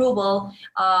government approval,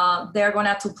 they're going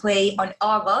to play on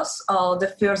August,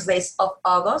 the first days of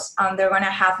August, and they're going to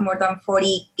have more than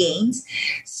 40 games.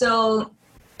 So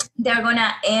they're going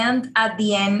to end at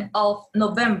the end of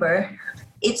November.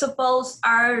 It's supposed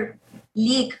our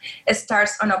league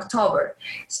starts on October.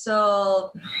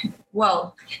 So,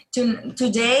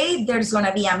 today there's going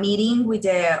to be a meeting with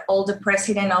all the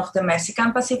president of the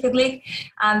Mexican Pacific League,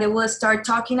 and they will start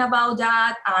talking about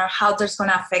that and how that's going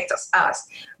to affect us.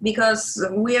 Because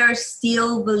we are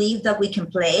still believe that we can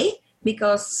play,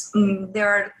 because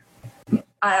there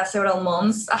are several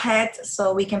months ahead,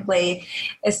 so we can play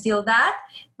still that.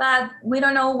 But we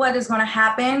don't know what is going to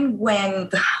happen when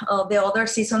the other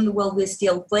season will be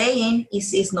still playing.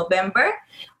 Is November.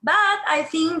 But I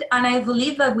think and I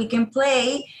believe that we can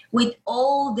play with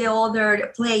all the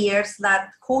other players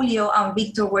that Julio and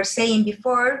Victor were saying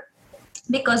before,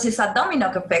 because it's a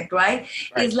domino effect, right?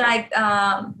 It's like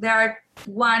there are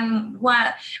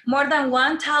more than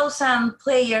 1,000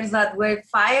 players that were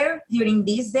fired during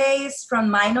these days from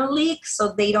minor leagues,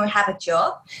 so they don't have a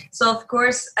job. So of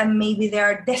course, maybe they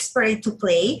are desperate to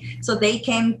play, so they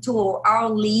came to our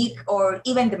league, or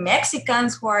even the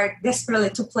Mexicans who are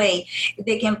desperate to play,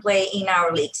 they can play in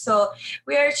our league. So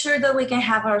we are sure that we can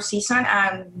have our season,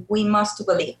 and we must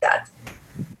believe that.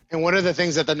 And one of the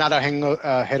things that the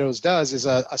Naranjeros does is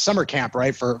a summer camp,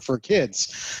 right, for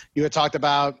kids. You had talked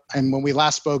about, and when we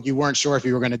last spoke, you weren't sure if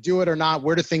you were going to do it or not.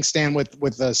 Where do things stand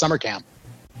with the summer camp?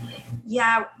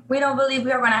 Yeah, we don't believe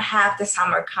we are going to have the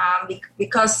summer camp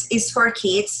because it's for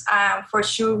kids. For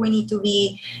sure, we need to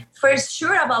be first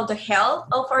sure about the health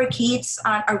of our kids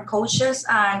and our coaches,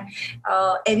 and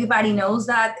everybody knows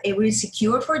that it will be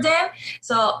secure for them.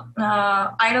 So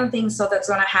I don't think so that's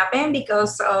going to happen,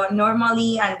 because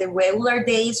normally and the regular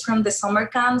days from the summer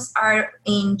camps are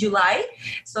in July.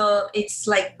 So it's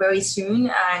like very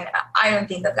soon, and I don't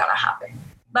think that's going to happen.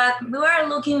 But we were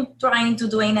trying to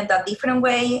do it in a different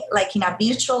way, like in a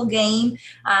virtual game,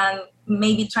 and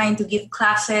maybe trying to give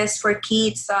classes for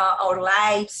kids or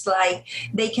lives, like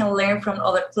they can learn from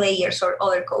other players or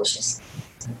other coaches.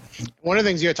 One of the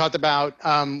things you had talked about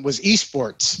was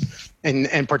esports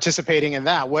and participating in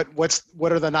that. What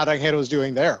are the Naranjeros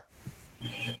doing there?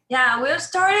 Yeah, we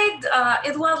started,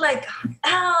 it was like,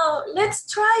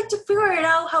 let's try to figure it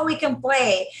out how we can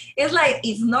play. It's like,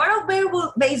 it's not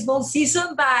a baseball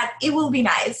season, but it will be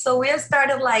nice. So we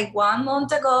started like 1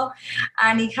 month ago,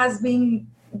 and it has been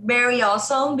very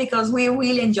awesome because we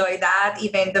really enjoy that.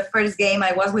 Even the first game,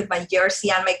 I was with my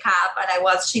jersey and my cap, and I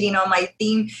was cheering on my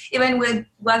team, even with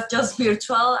was just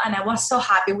virtual, and I was so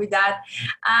happy with that.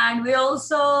 And we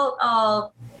also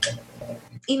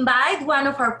invite one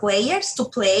of our players to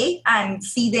play and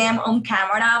see them on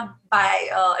camera by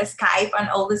Skype and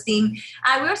all this thing.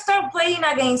 And we'll start playing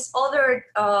against other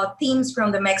teams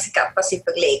from the Mexican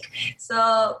Pacific League.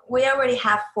 So we already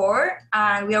have 4,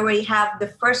 and we already have the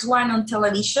first one on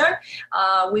television.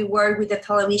 We worked with the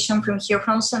television from here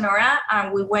from Sonora,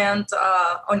 and we went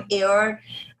on air.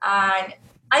 And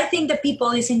I think the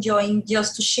people is enjoying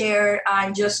just to share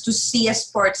and just to see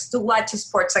sports, to watch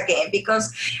sports again,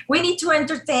 because we need to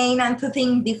entertain and to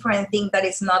think different things that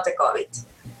is not the COVID.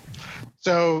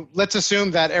 So let's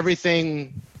assume that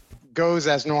everything goes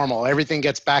as normal. Everything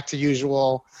gets back to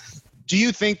usual. Do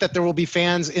you think that there will be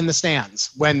fans in the stands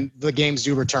when the games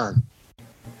do return?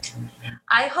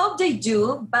 I hope they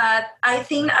do, but I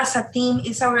think as a team,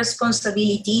 it's our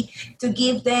responsibility to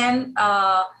give them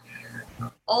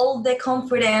all the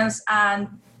confidence and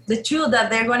the truth that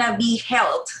they're going to be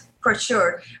held, for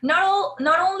sure. Not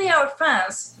only our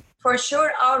fans, for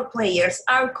sure our players,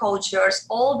 our coaches,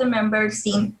 all the members,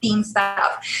 team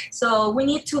staff. So we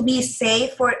need to be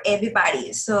safe for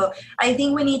everybody. So I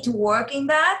think we need to work in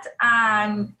that,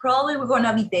 and probably we're going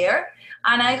to be there.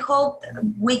 And I hope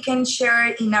we can share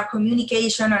in our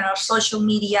communication and our social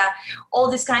media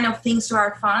all these kind of things to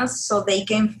our fans so they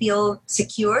can feel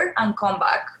secure and come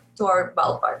back to our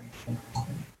ballpark.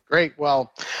 Great.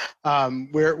 Well,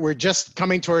 we're just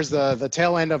coming towards the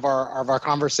tail end of our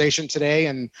conversation today,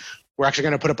 and we're actually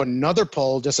going to put up another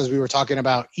poll just as we were talking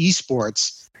about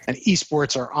esports, and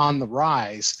esports are on the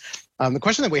rise. The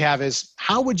question that we have is,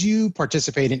 how would you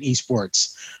participate in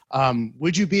esports?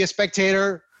 Would you be a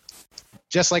spectator,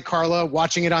 just like Carla,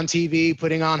 watching it on TV,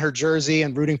 putting on her jersey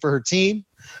and rooting for her team?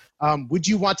 Would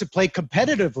you want to play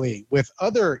competitively with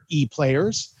other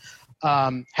e-players?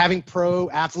 Having pro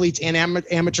athletes and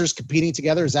amateurs competing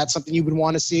together, is that something you would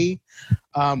want to see?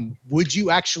 Would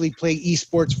you actually play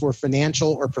esports for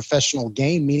financial or professional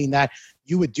gain, meaning that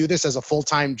you would do this as a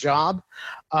full-time job?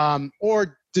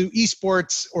 Or do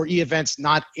esports or e-events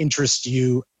not interest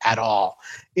you at all?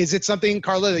 Is it something,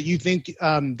 Carla, that you think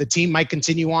the team might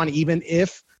continue on even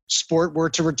if sport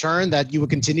were to return, that you would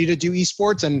continue to do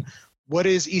esports? And what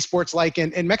is esports like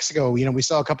in Mexico? You know, we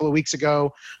saw a couple of weeks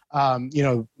ago,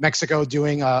 Mexico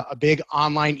doing a big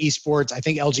online esports, I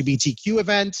think LGBTQ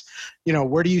event. You know,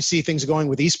 where do you see things going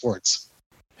with esports?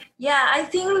 Yeah, I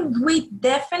think we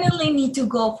definitely need to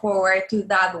go forward to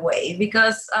that way,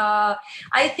 because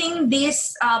I think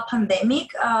this pandemic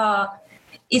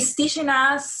is teaching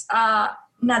us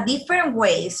in a different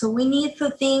way. So we need to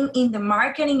think in the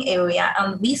marketing area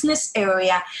and business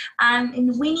area,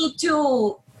 and we need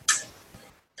to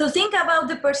to think about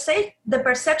the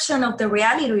perception of the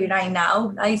reality right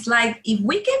now. It's like, if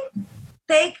we can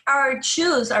take our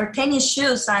shoes, our tennis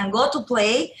shoes, and go to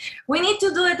play, we need to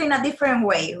do it in a different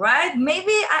way, right?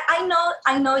 Maybe I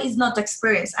know it's not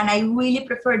experience, and I really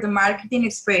prefer the marketing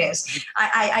experience.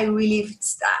 I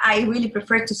really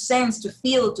prefer to sense, to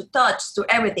feel, to touch, to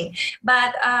everything.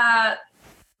 But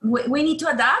we need to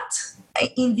adapt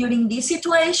during this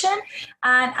situation,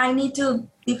 and I need to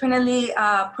definitely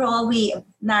probably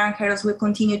Naranjeros will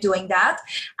continue doing that.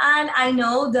 And I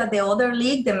know that the other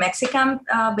league, the Mexican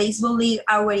Baseball League,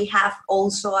 already have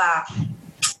also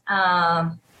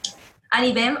an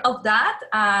event of that,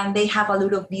 and they have a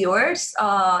lot of viewers.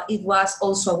 It was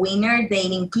also a winner. They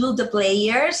include the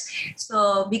players,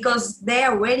 so because they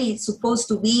are already supposed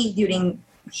to be during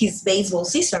his baseball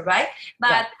season, right?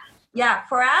 But yeah,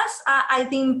 for us, I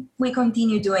think we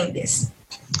continue doing this.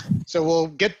 So we'll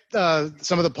get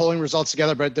some of the polling results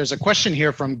together, but there's a question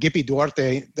here from Gippy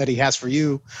Duarte that he has for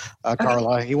you,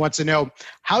 Carla. Okay. He wants to know,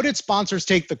 how did sponsors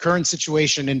take the current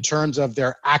situation in terms of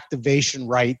their activation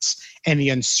rights and the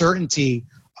uncertainty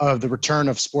of the return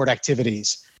of sport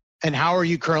activities? And how are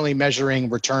you currently measuring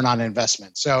return on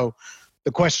investment? So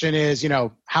the question is,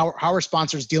 how are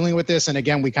sponsors dealing with this? And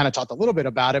again, we kind of talked a little bit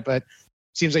about it, but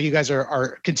it seems like you guys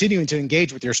are continuing to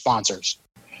engage with your sponsors.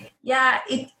 Yeah,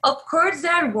 of course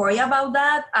they're worried about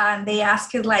that, and they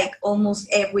ask it like almost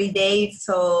every day.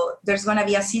 So there's going to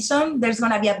be a season, there's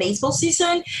going to be a baseball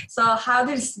season. So how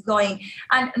this going?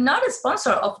 And not a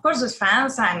sponsor, of course, as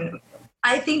fans, and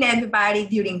I think everybody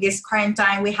during this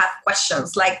quarantine, we have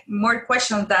questions, like more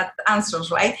questions than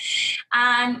answers, right?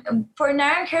 And for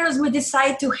Naranjeros, we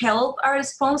decide to help our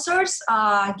sponsors,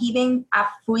 giving a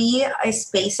free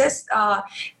spaces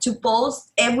to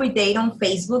post every day on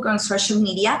Facebook, on social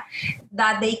media,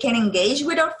 that they can engage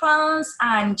with our fans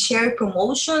and share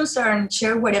promotions or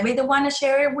share whatever they want to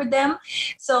share with them.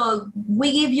 So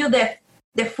we give you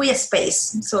the free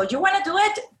space. So you want to do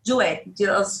it.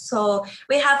 So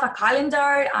we have a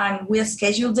calendar, and we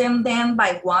schedule them then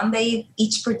by 1 day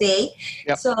each per day.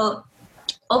 Yep. So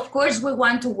of course we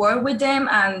want to work with them,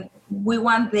 and we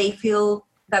want they feel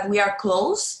that we are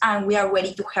close and we are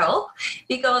ready to help,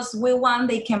 because we want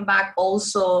they come back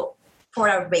also for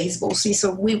our baseball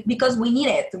season, because we need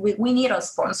it. We need our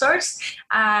sponsors,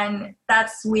 and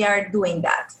we are doing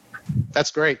that.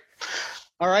 That's great.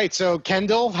 All right, so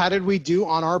Kendall, how did we do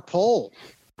on our poll?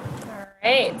 All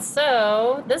right,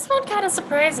 so this one kind of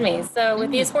surprised me. So with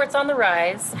esports on the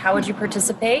rise, how would you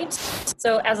participate?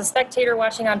 So as a spectator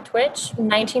watching on Twitch,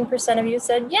 19% of you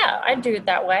said, yeah, I'd do it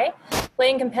that way.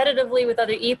 Playing competitively with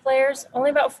other e-players, only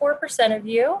about 4% of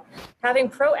you. Having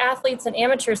pro athletes and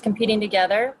amateurs competing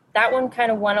together, that one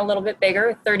kind of won a little bit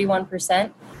bigger,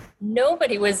 31%.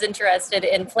 Nobody was interested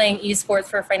in playing esports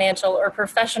for financial or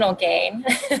professional gain.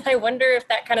 I wonder if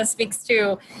that kind of speaks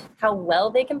to how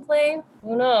well they can play.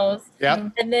 Who knows? Yeah.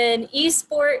 And then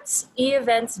esports,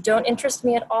 e-events don't interest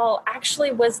me at all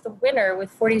actually was the winner with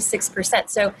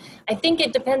 46%. So I think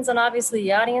it depends on obviously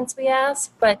the audience we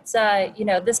ask, but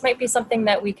this might be something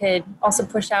that we could also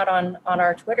push out on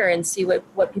our Twitter and see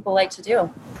what people like to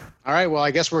do. All right, well, I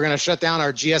guess we're going to shut down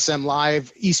our GSM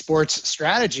Live esports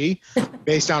strategy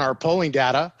based on our polling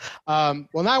data.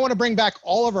 Well, now I want to bring back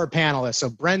all of our panelists. So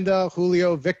Brenda,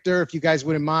 Julio, Victor, if you guys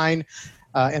wouldn't mind,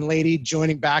 and Lady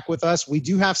joining back with us. We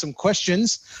do have some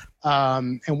questions.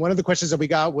 And one of the questions that we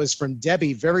got was from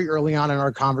Debbie very early on in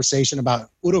our conversation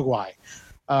about Uruguay,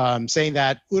 saying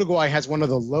that Uruguay has one of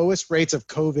the lowest rates of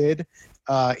COVID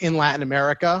in Latin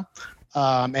America.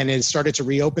 And it started to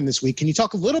reopen this week. Can you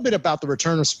talk a little bit about the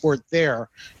return of sport there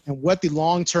and what the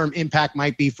long-term impact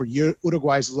might be for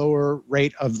Uruguay's lower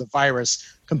rate of the virus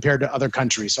compared to other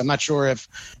countries? So I'm not sure if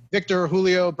Victor,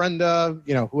 Julio, Brenda,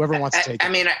 whoever wants to take it. I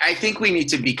mean, I think we need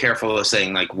to be careful of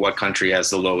saying like what country has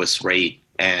the lowest rate.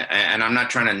 And I'm not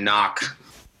trying to knock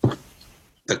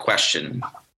the question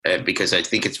because I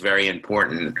think it's very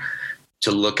important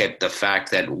to look at the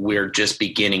fact that we're just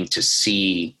beginning to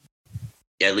see,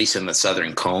 at least in the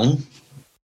Southern Cone,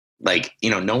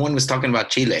 no one was talking about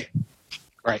Chile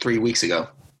 3 weeks ago.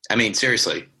 I mean,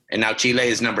 seriously. And now Chile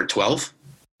is number 12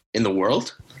 in the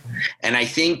world. And I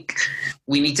think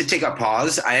we need to take a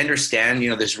pause. I understand,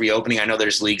 there's reopening. I know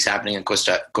there's leagues happening in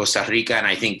Costa Rica, and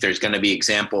I think there's going to be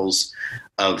examples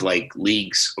of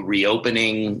leagues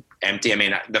reopening empty. I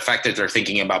mean, the fact that they're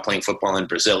thinking about playing football in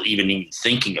Brazil, even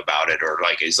thinking about it,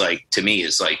 is to me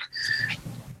is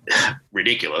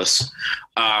ridiculous.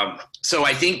 So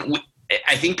I think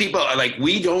people are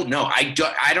we don't know.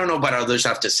 I don't know what others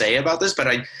have to say about this, but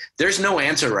there's no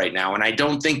answer right now. And I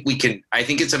don't think we can, I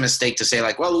think it's a mistake to say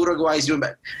well, Uruguay is doing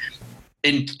bad.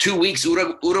 in 2 weeks,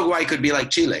 Uruguay could be like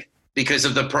Chile because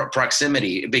of the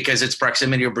proximity, because it's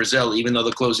proximity of Brazil, even though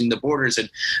they're closing the borders. And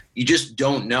you just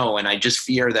don't know. And I just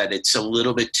fear that it's a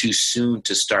little bit too soon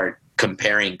to start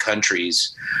comparing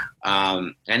countries.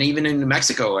 And even in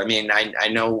Mexico, I mean, I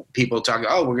know people talk,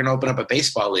 oh, we're going to open up a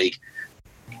baseball league.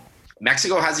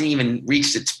 Mexico hasn't even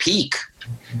reached its peak.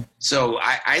 So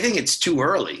I think it's too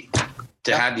early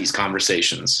to have these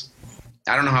conversations.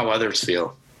 I don't know how others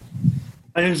feel.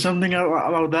 I think something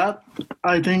about that.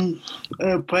 I think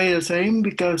play the same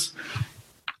because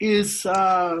it's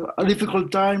a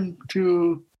difficult time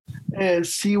to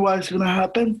see what's going to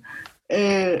happen.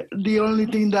 The only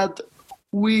thing that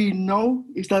we know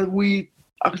is that we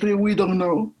don't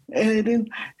know anything,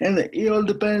 and it all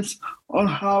depends on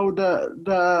how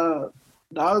the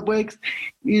outbreak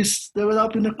is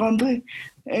developed in the country.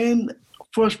 And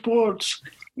for sports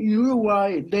in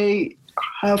Uruguay, they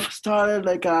have started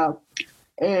like a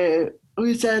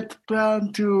reset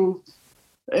plan to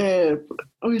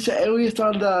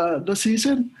restart the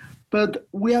season, but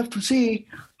we have to see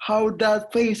how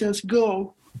that phases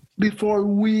go before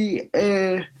we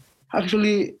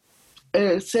actually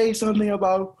say something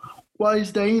about what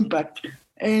is the impact.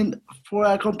 And for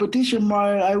a competition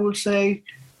model, I would say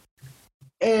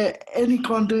any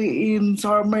country in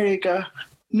South America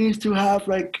needs to have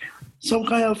like some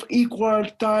kind of equal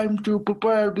time to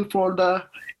prepare before the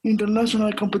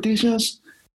international competitions,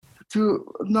 to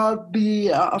not be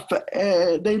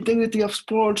the integrity of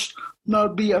sports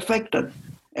not be affected.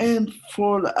 And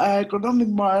for the economic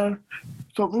model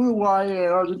from Uruguay and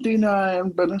Argentina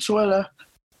and Venezuela,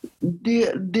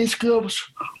 these clubs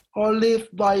all live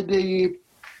by the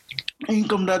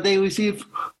income that they receive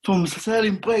from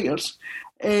selling players,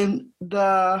 and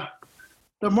the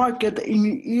market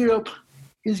in Europe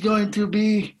is going to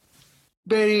be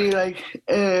very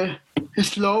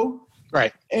slow,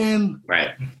 right? And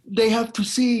right, they have to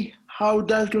see how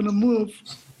that's going to move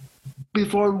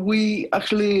before we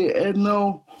actually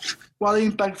know what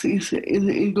impact is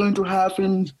going to have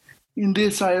in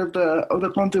this side of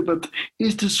the country. But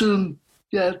it's too soon,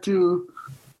 to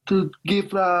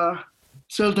give a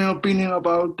certain opinion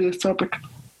about this topic.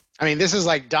 I mean, this is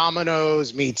like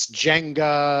dominoes meets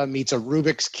Jenga meets a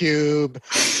Rubik's Cube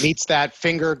meets that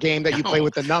finger game that you play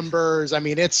with the numbers. I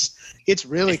mean, it's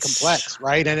really complex,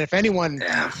 right? And if anyone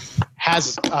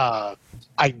has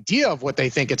idea of what they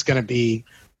think it's going to be,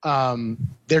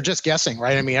 they're just guessing,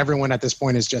 right? I mean, everyone at this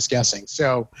point is just guessing.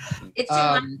 So it's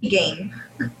a Jumanji game.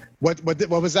 What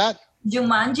was that?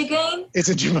 Jumanji game? It's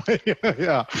a Jumanji,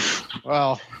 yeah.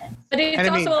 Well, but it's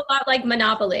also a lot like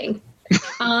Monopoly.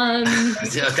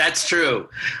 That's true.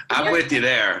 I'm with you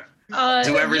there.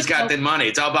 Whoever's got the money,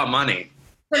 it's all about money.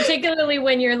 Particularly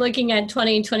when you're looking at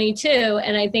 2022,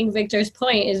 and I think Victor's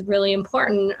point is really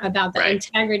important about the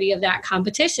integrity of that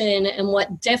competition and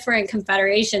what different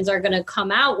confederations are going to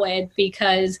come out with,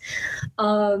 because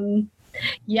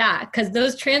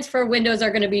those transfer windows are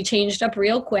going to be changed up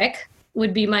real quick,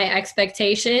 would be my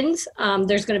expectations.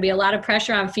 There's going to be a lot of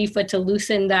pressure on FIFA to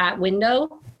loosen that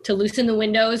window, to loosen the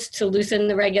windows, to loosen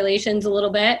the regulations a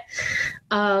little bit.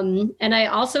 And I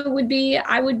would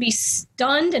be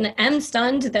stunned and am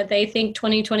stunned that they think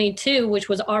 2022, which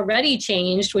was already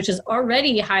changed, which is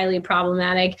already highly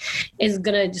problematic, is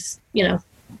going to just,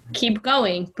 keep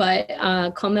going. But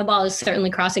CONMEBOL is certainly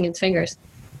crossing its fingers.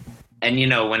 And,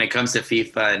 when it comes to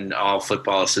FIFA and all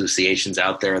football associations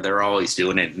out there, they're always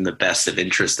doing it in the best of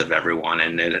interest of everyone,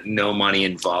 and no money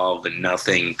involved and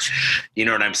nothing. You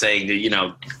know what I'm saying?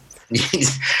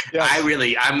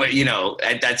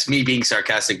 That's me being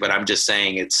sarcastic, but I'm just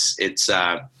saying this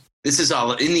is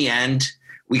all, in the end,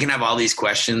 we can have all these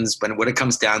questions, but what it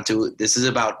comes down to, this is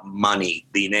about money,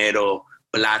 dinero,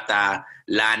 plata,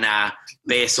 lana,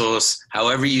 pesos,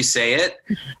 however you say it.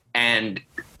 And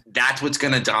that's what's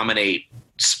going to dominate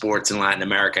sports in Latin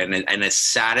America. And as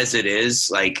sad as it is,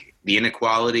 like the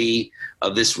inequality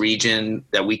of this region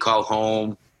that we call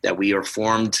home, that we are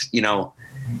formed,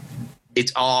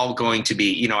 it's all going to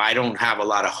be, I don't have a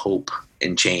lot of hope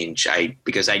in change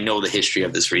because I know the history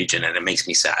of this region and it makes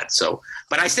me sad. So,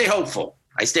 but I stay hopeful.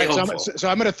 So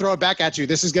I'm going to throw it back at you.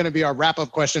 This is going to be our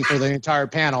wrap-up question for the entire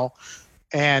panel.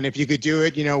 And if you could do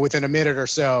it, within a minute or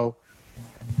so,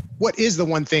 what is the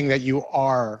one thing that you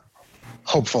are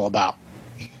hopeful about?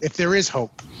 If there is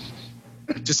hope,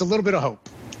 just a little bit of hope.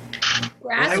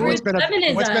 What's been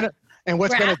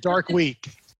a dark week?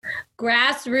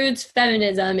 grassroots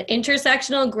feminism,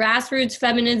 intersectional grassroots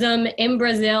feminism in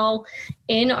Brazil,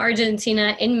 in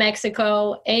Argentina, in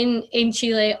Mexico, in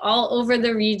Chile, all over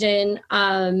the region.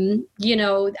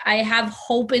 I have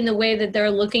hope in the way that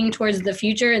they're looking towards the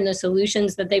future and the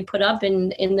solutions that they put up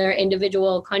in their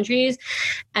individual countries.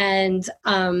 And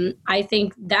I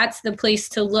think that's the place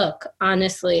to look,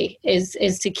 honestly,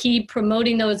 is to keep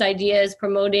promoting those ideas,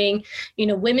 promoting,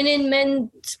 women in men's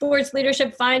sports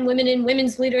leadership, fine, women in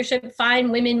women's leadership, fine,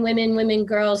 women,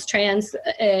 girls, trans,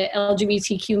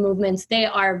 LGBTQ movements. They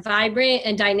are vibrant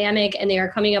and dynamic, and they are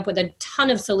coming up with a ton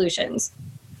of solutions.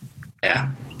 Yeah.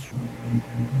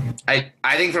 I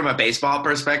think from a baseball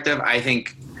perspective, I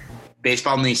think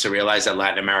baseball needs to realize that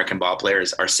Latin American ball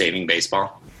players are saving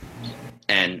baseball.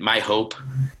 And my hope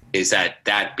is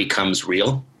that becomes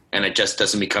real, and it just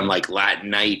doesn't become like Latin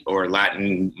night or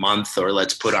Latin month, or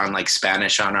let's put on like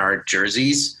Spanish on our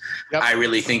jerseys. Yep. I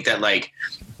really think that like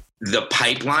the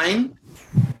pipeline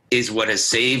is what has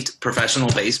saved professional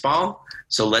baseball.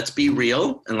 So let's be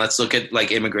real, and let's look at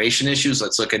like immigration issues.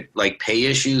 Let's look at like pay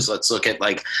issues. Let's look at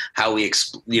like how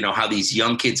how these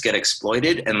young kids get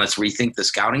exploited, and let's rethink the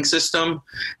scouting system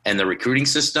and the recruiting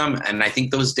system. And I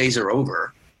think those days are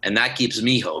over, and that gives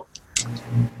me hope.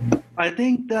 I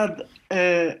think that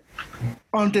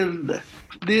until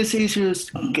these issues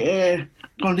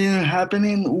continue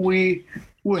happening, we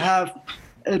have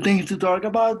things to talk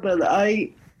about. But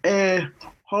I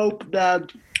hope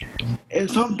that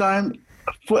sometime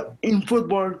in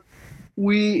football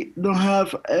we don't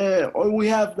have or we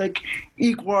have like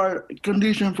equal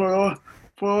condition for all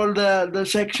the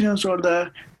sections or the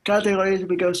categories,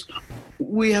 because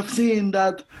we have seen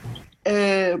that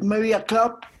maybe a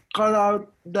club called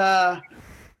out the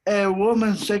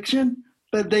women's section,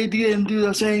 but they didn't do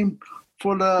the same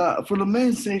for the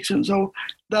men's section. So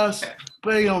that's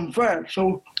very unfair.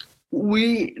 So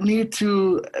we need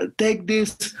to take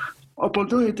this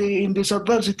opportunity in this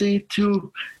adversity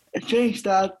to change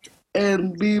that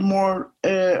and be more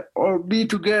or be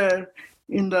together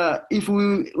if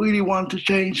we really want to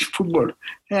change football.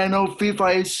 And I know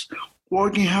FIFA is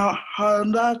working hard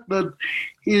on that, but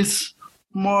it's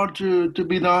more to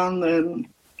be done, and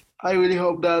I really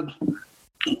hope that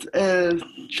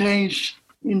change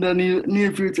in the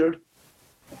near future.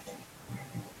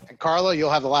 And Carla, you'll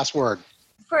have the last word.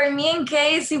 For me, in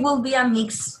case, it will be a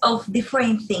mix of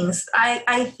different things.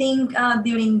 I think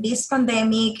during this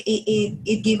pandemic,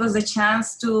 it gave us a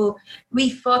chance to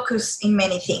refocus in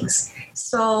many things.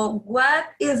 So what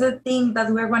is the thing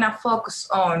that we're going to focus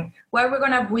on? What we're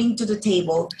going to bring to the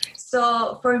table?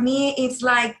 So for me, it's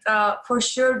like for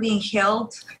sure being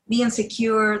health, being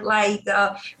secure, like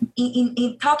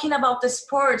in talking about the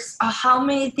sports, how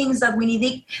many things that we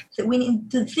need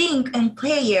to think in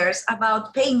players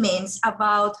about payments,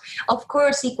 about, of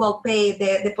course, equal pay,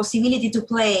 the possibility to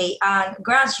play, and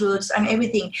grassroots and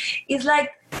everything. It's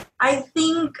like, I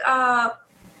think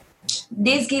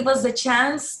this gives us the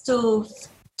chance to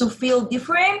feel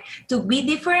different, to be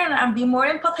different, and be more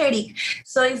empathetic.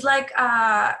 So it's like,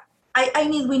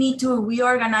 we need to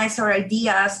reorganize our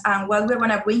ideas and what we're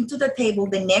going to bring to the table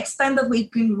the next time that we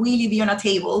can really be on a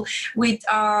table with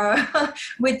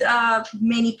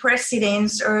many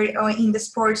presidents or in the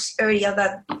sports area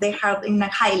that they have in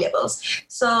high levels.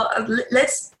 So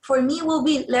let's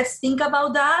think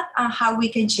about that and how we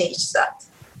can change that.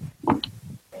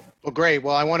 Well, great.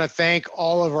 Well, I want to thank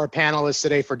all of our panelists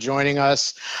today for joining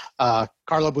us.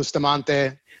 Carla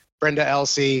Bustamante, Brenda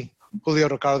Elsey, Julio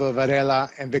Ricardo Varela,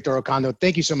 and Victor Ocando.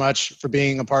 Thank you so much for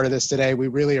being a part of this today. We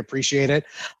really appreciate it.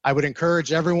 I would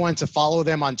encourage everyone to follow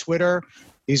them on Twitter.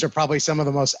 These are probably some of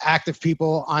the most active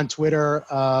people on Twitter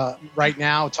right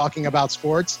now talking about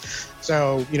sports.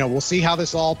 So, we'll see how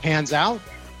this all pans out.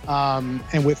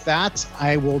 And with that,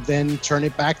 I will then turn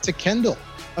it back to Kendall.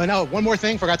 Oh, no, one more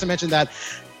thing. Forgot to mention that.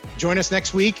 Join us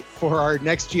next week for our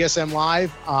next GSM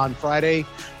Live on Friday,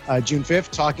 June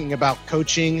 5th, talking about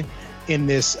coaching in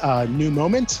this new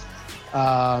moment,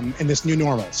 in this new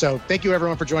normal. So thank you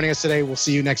everyone for joining us today. We'll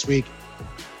see you next week.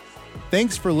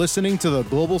 Thanks for listening to the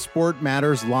Global Sport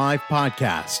Matters Live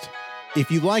podcast. If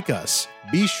you like us,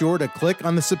 be sure to click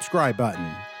on the subscribe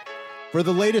button. For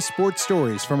the latest sports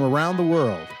stories from around the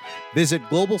world, visit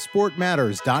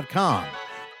globalsportmatters.com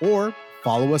or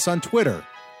follow us on Twitter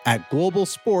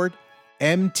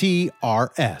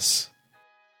 @GlobalSportMTRS.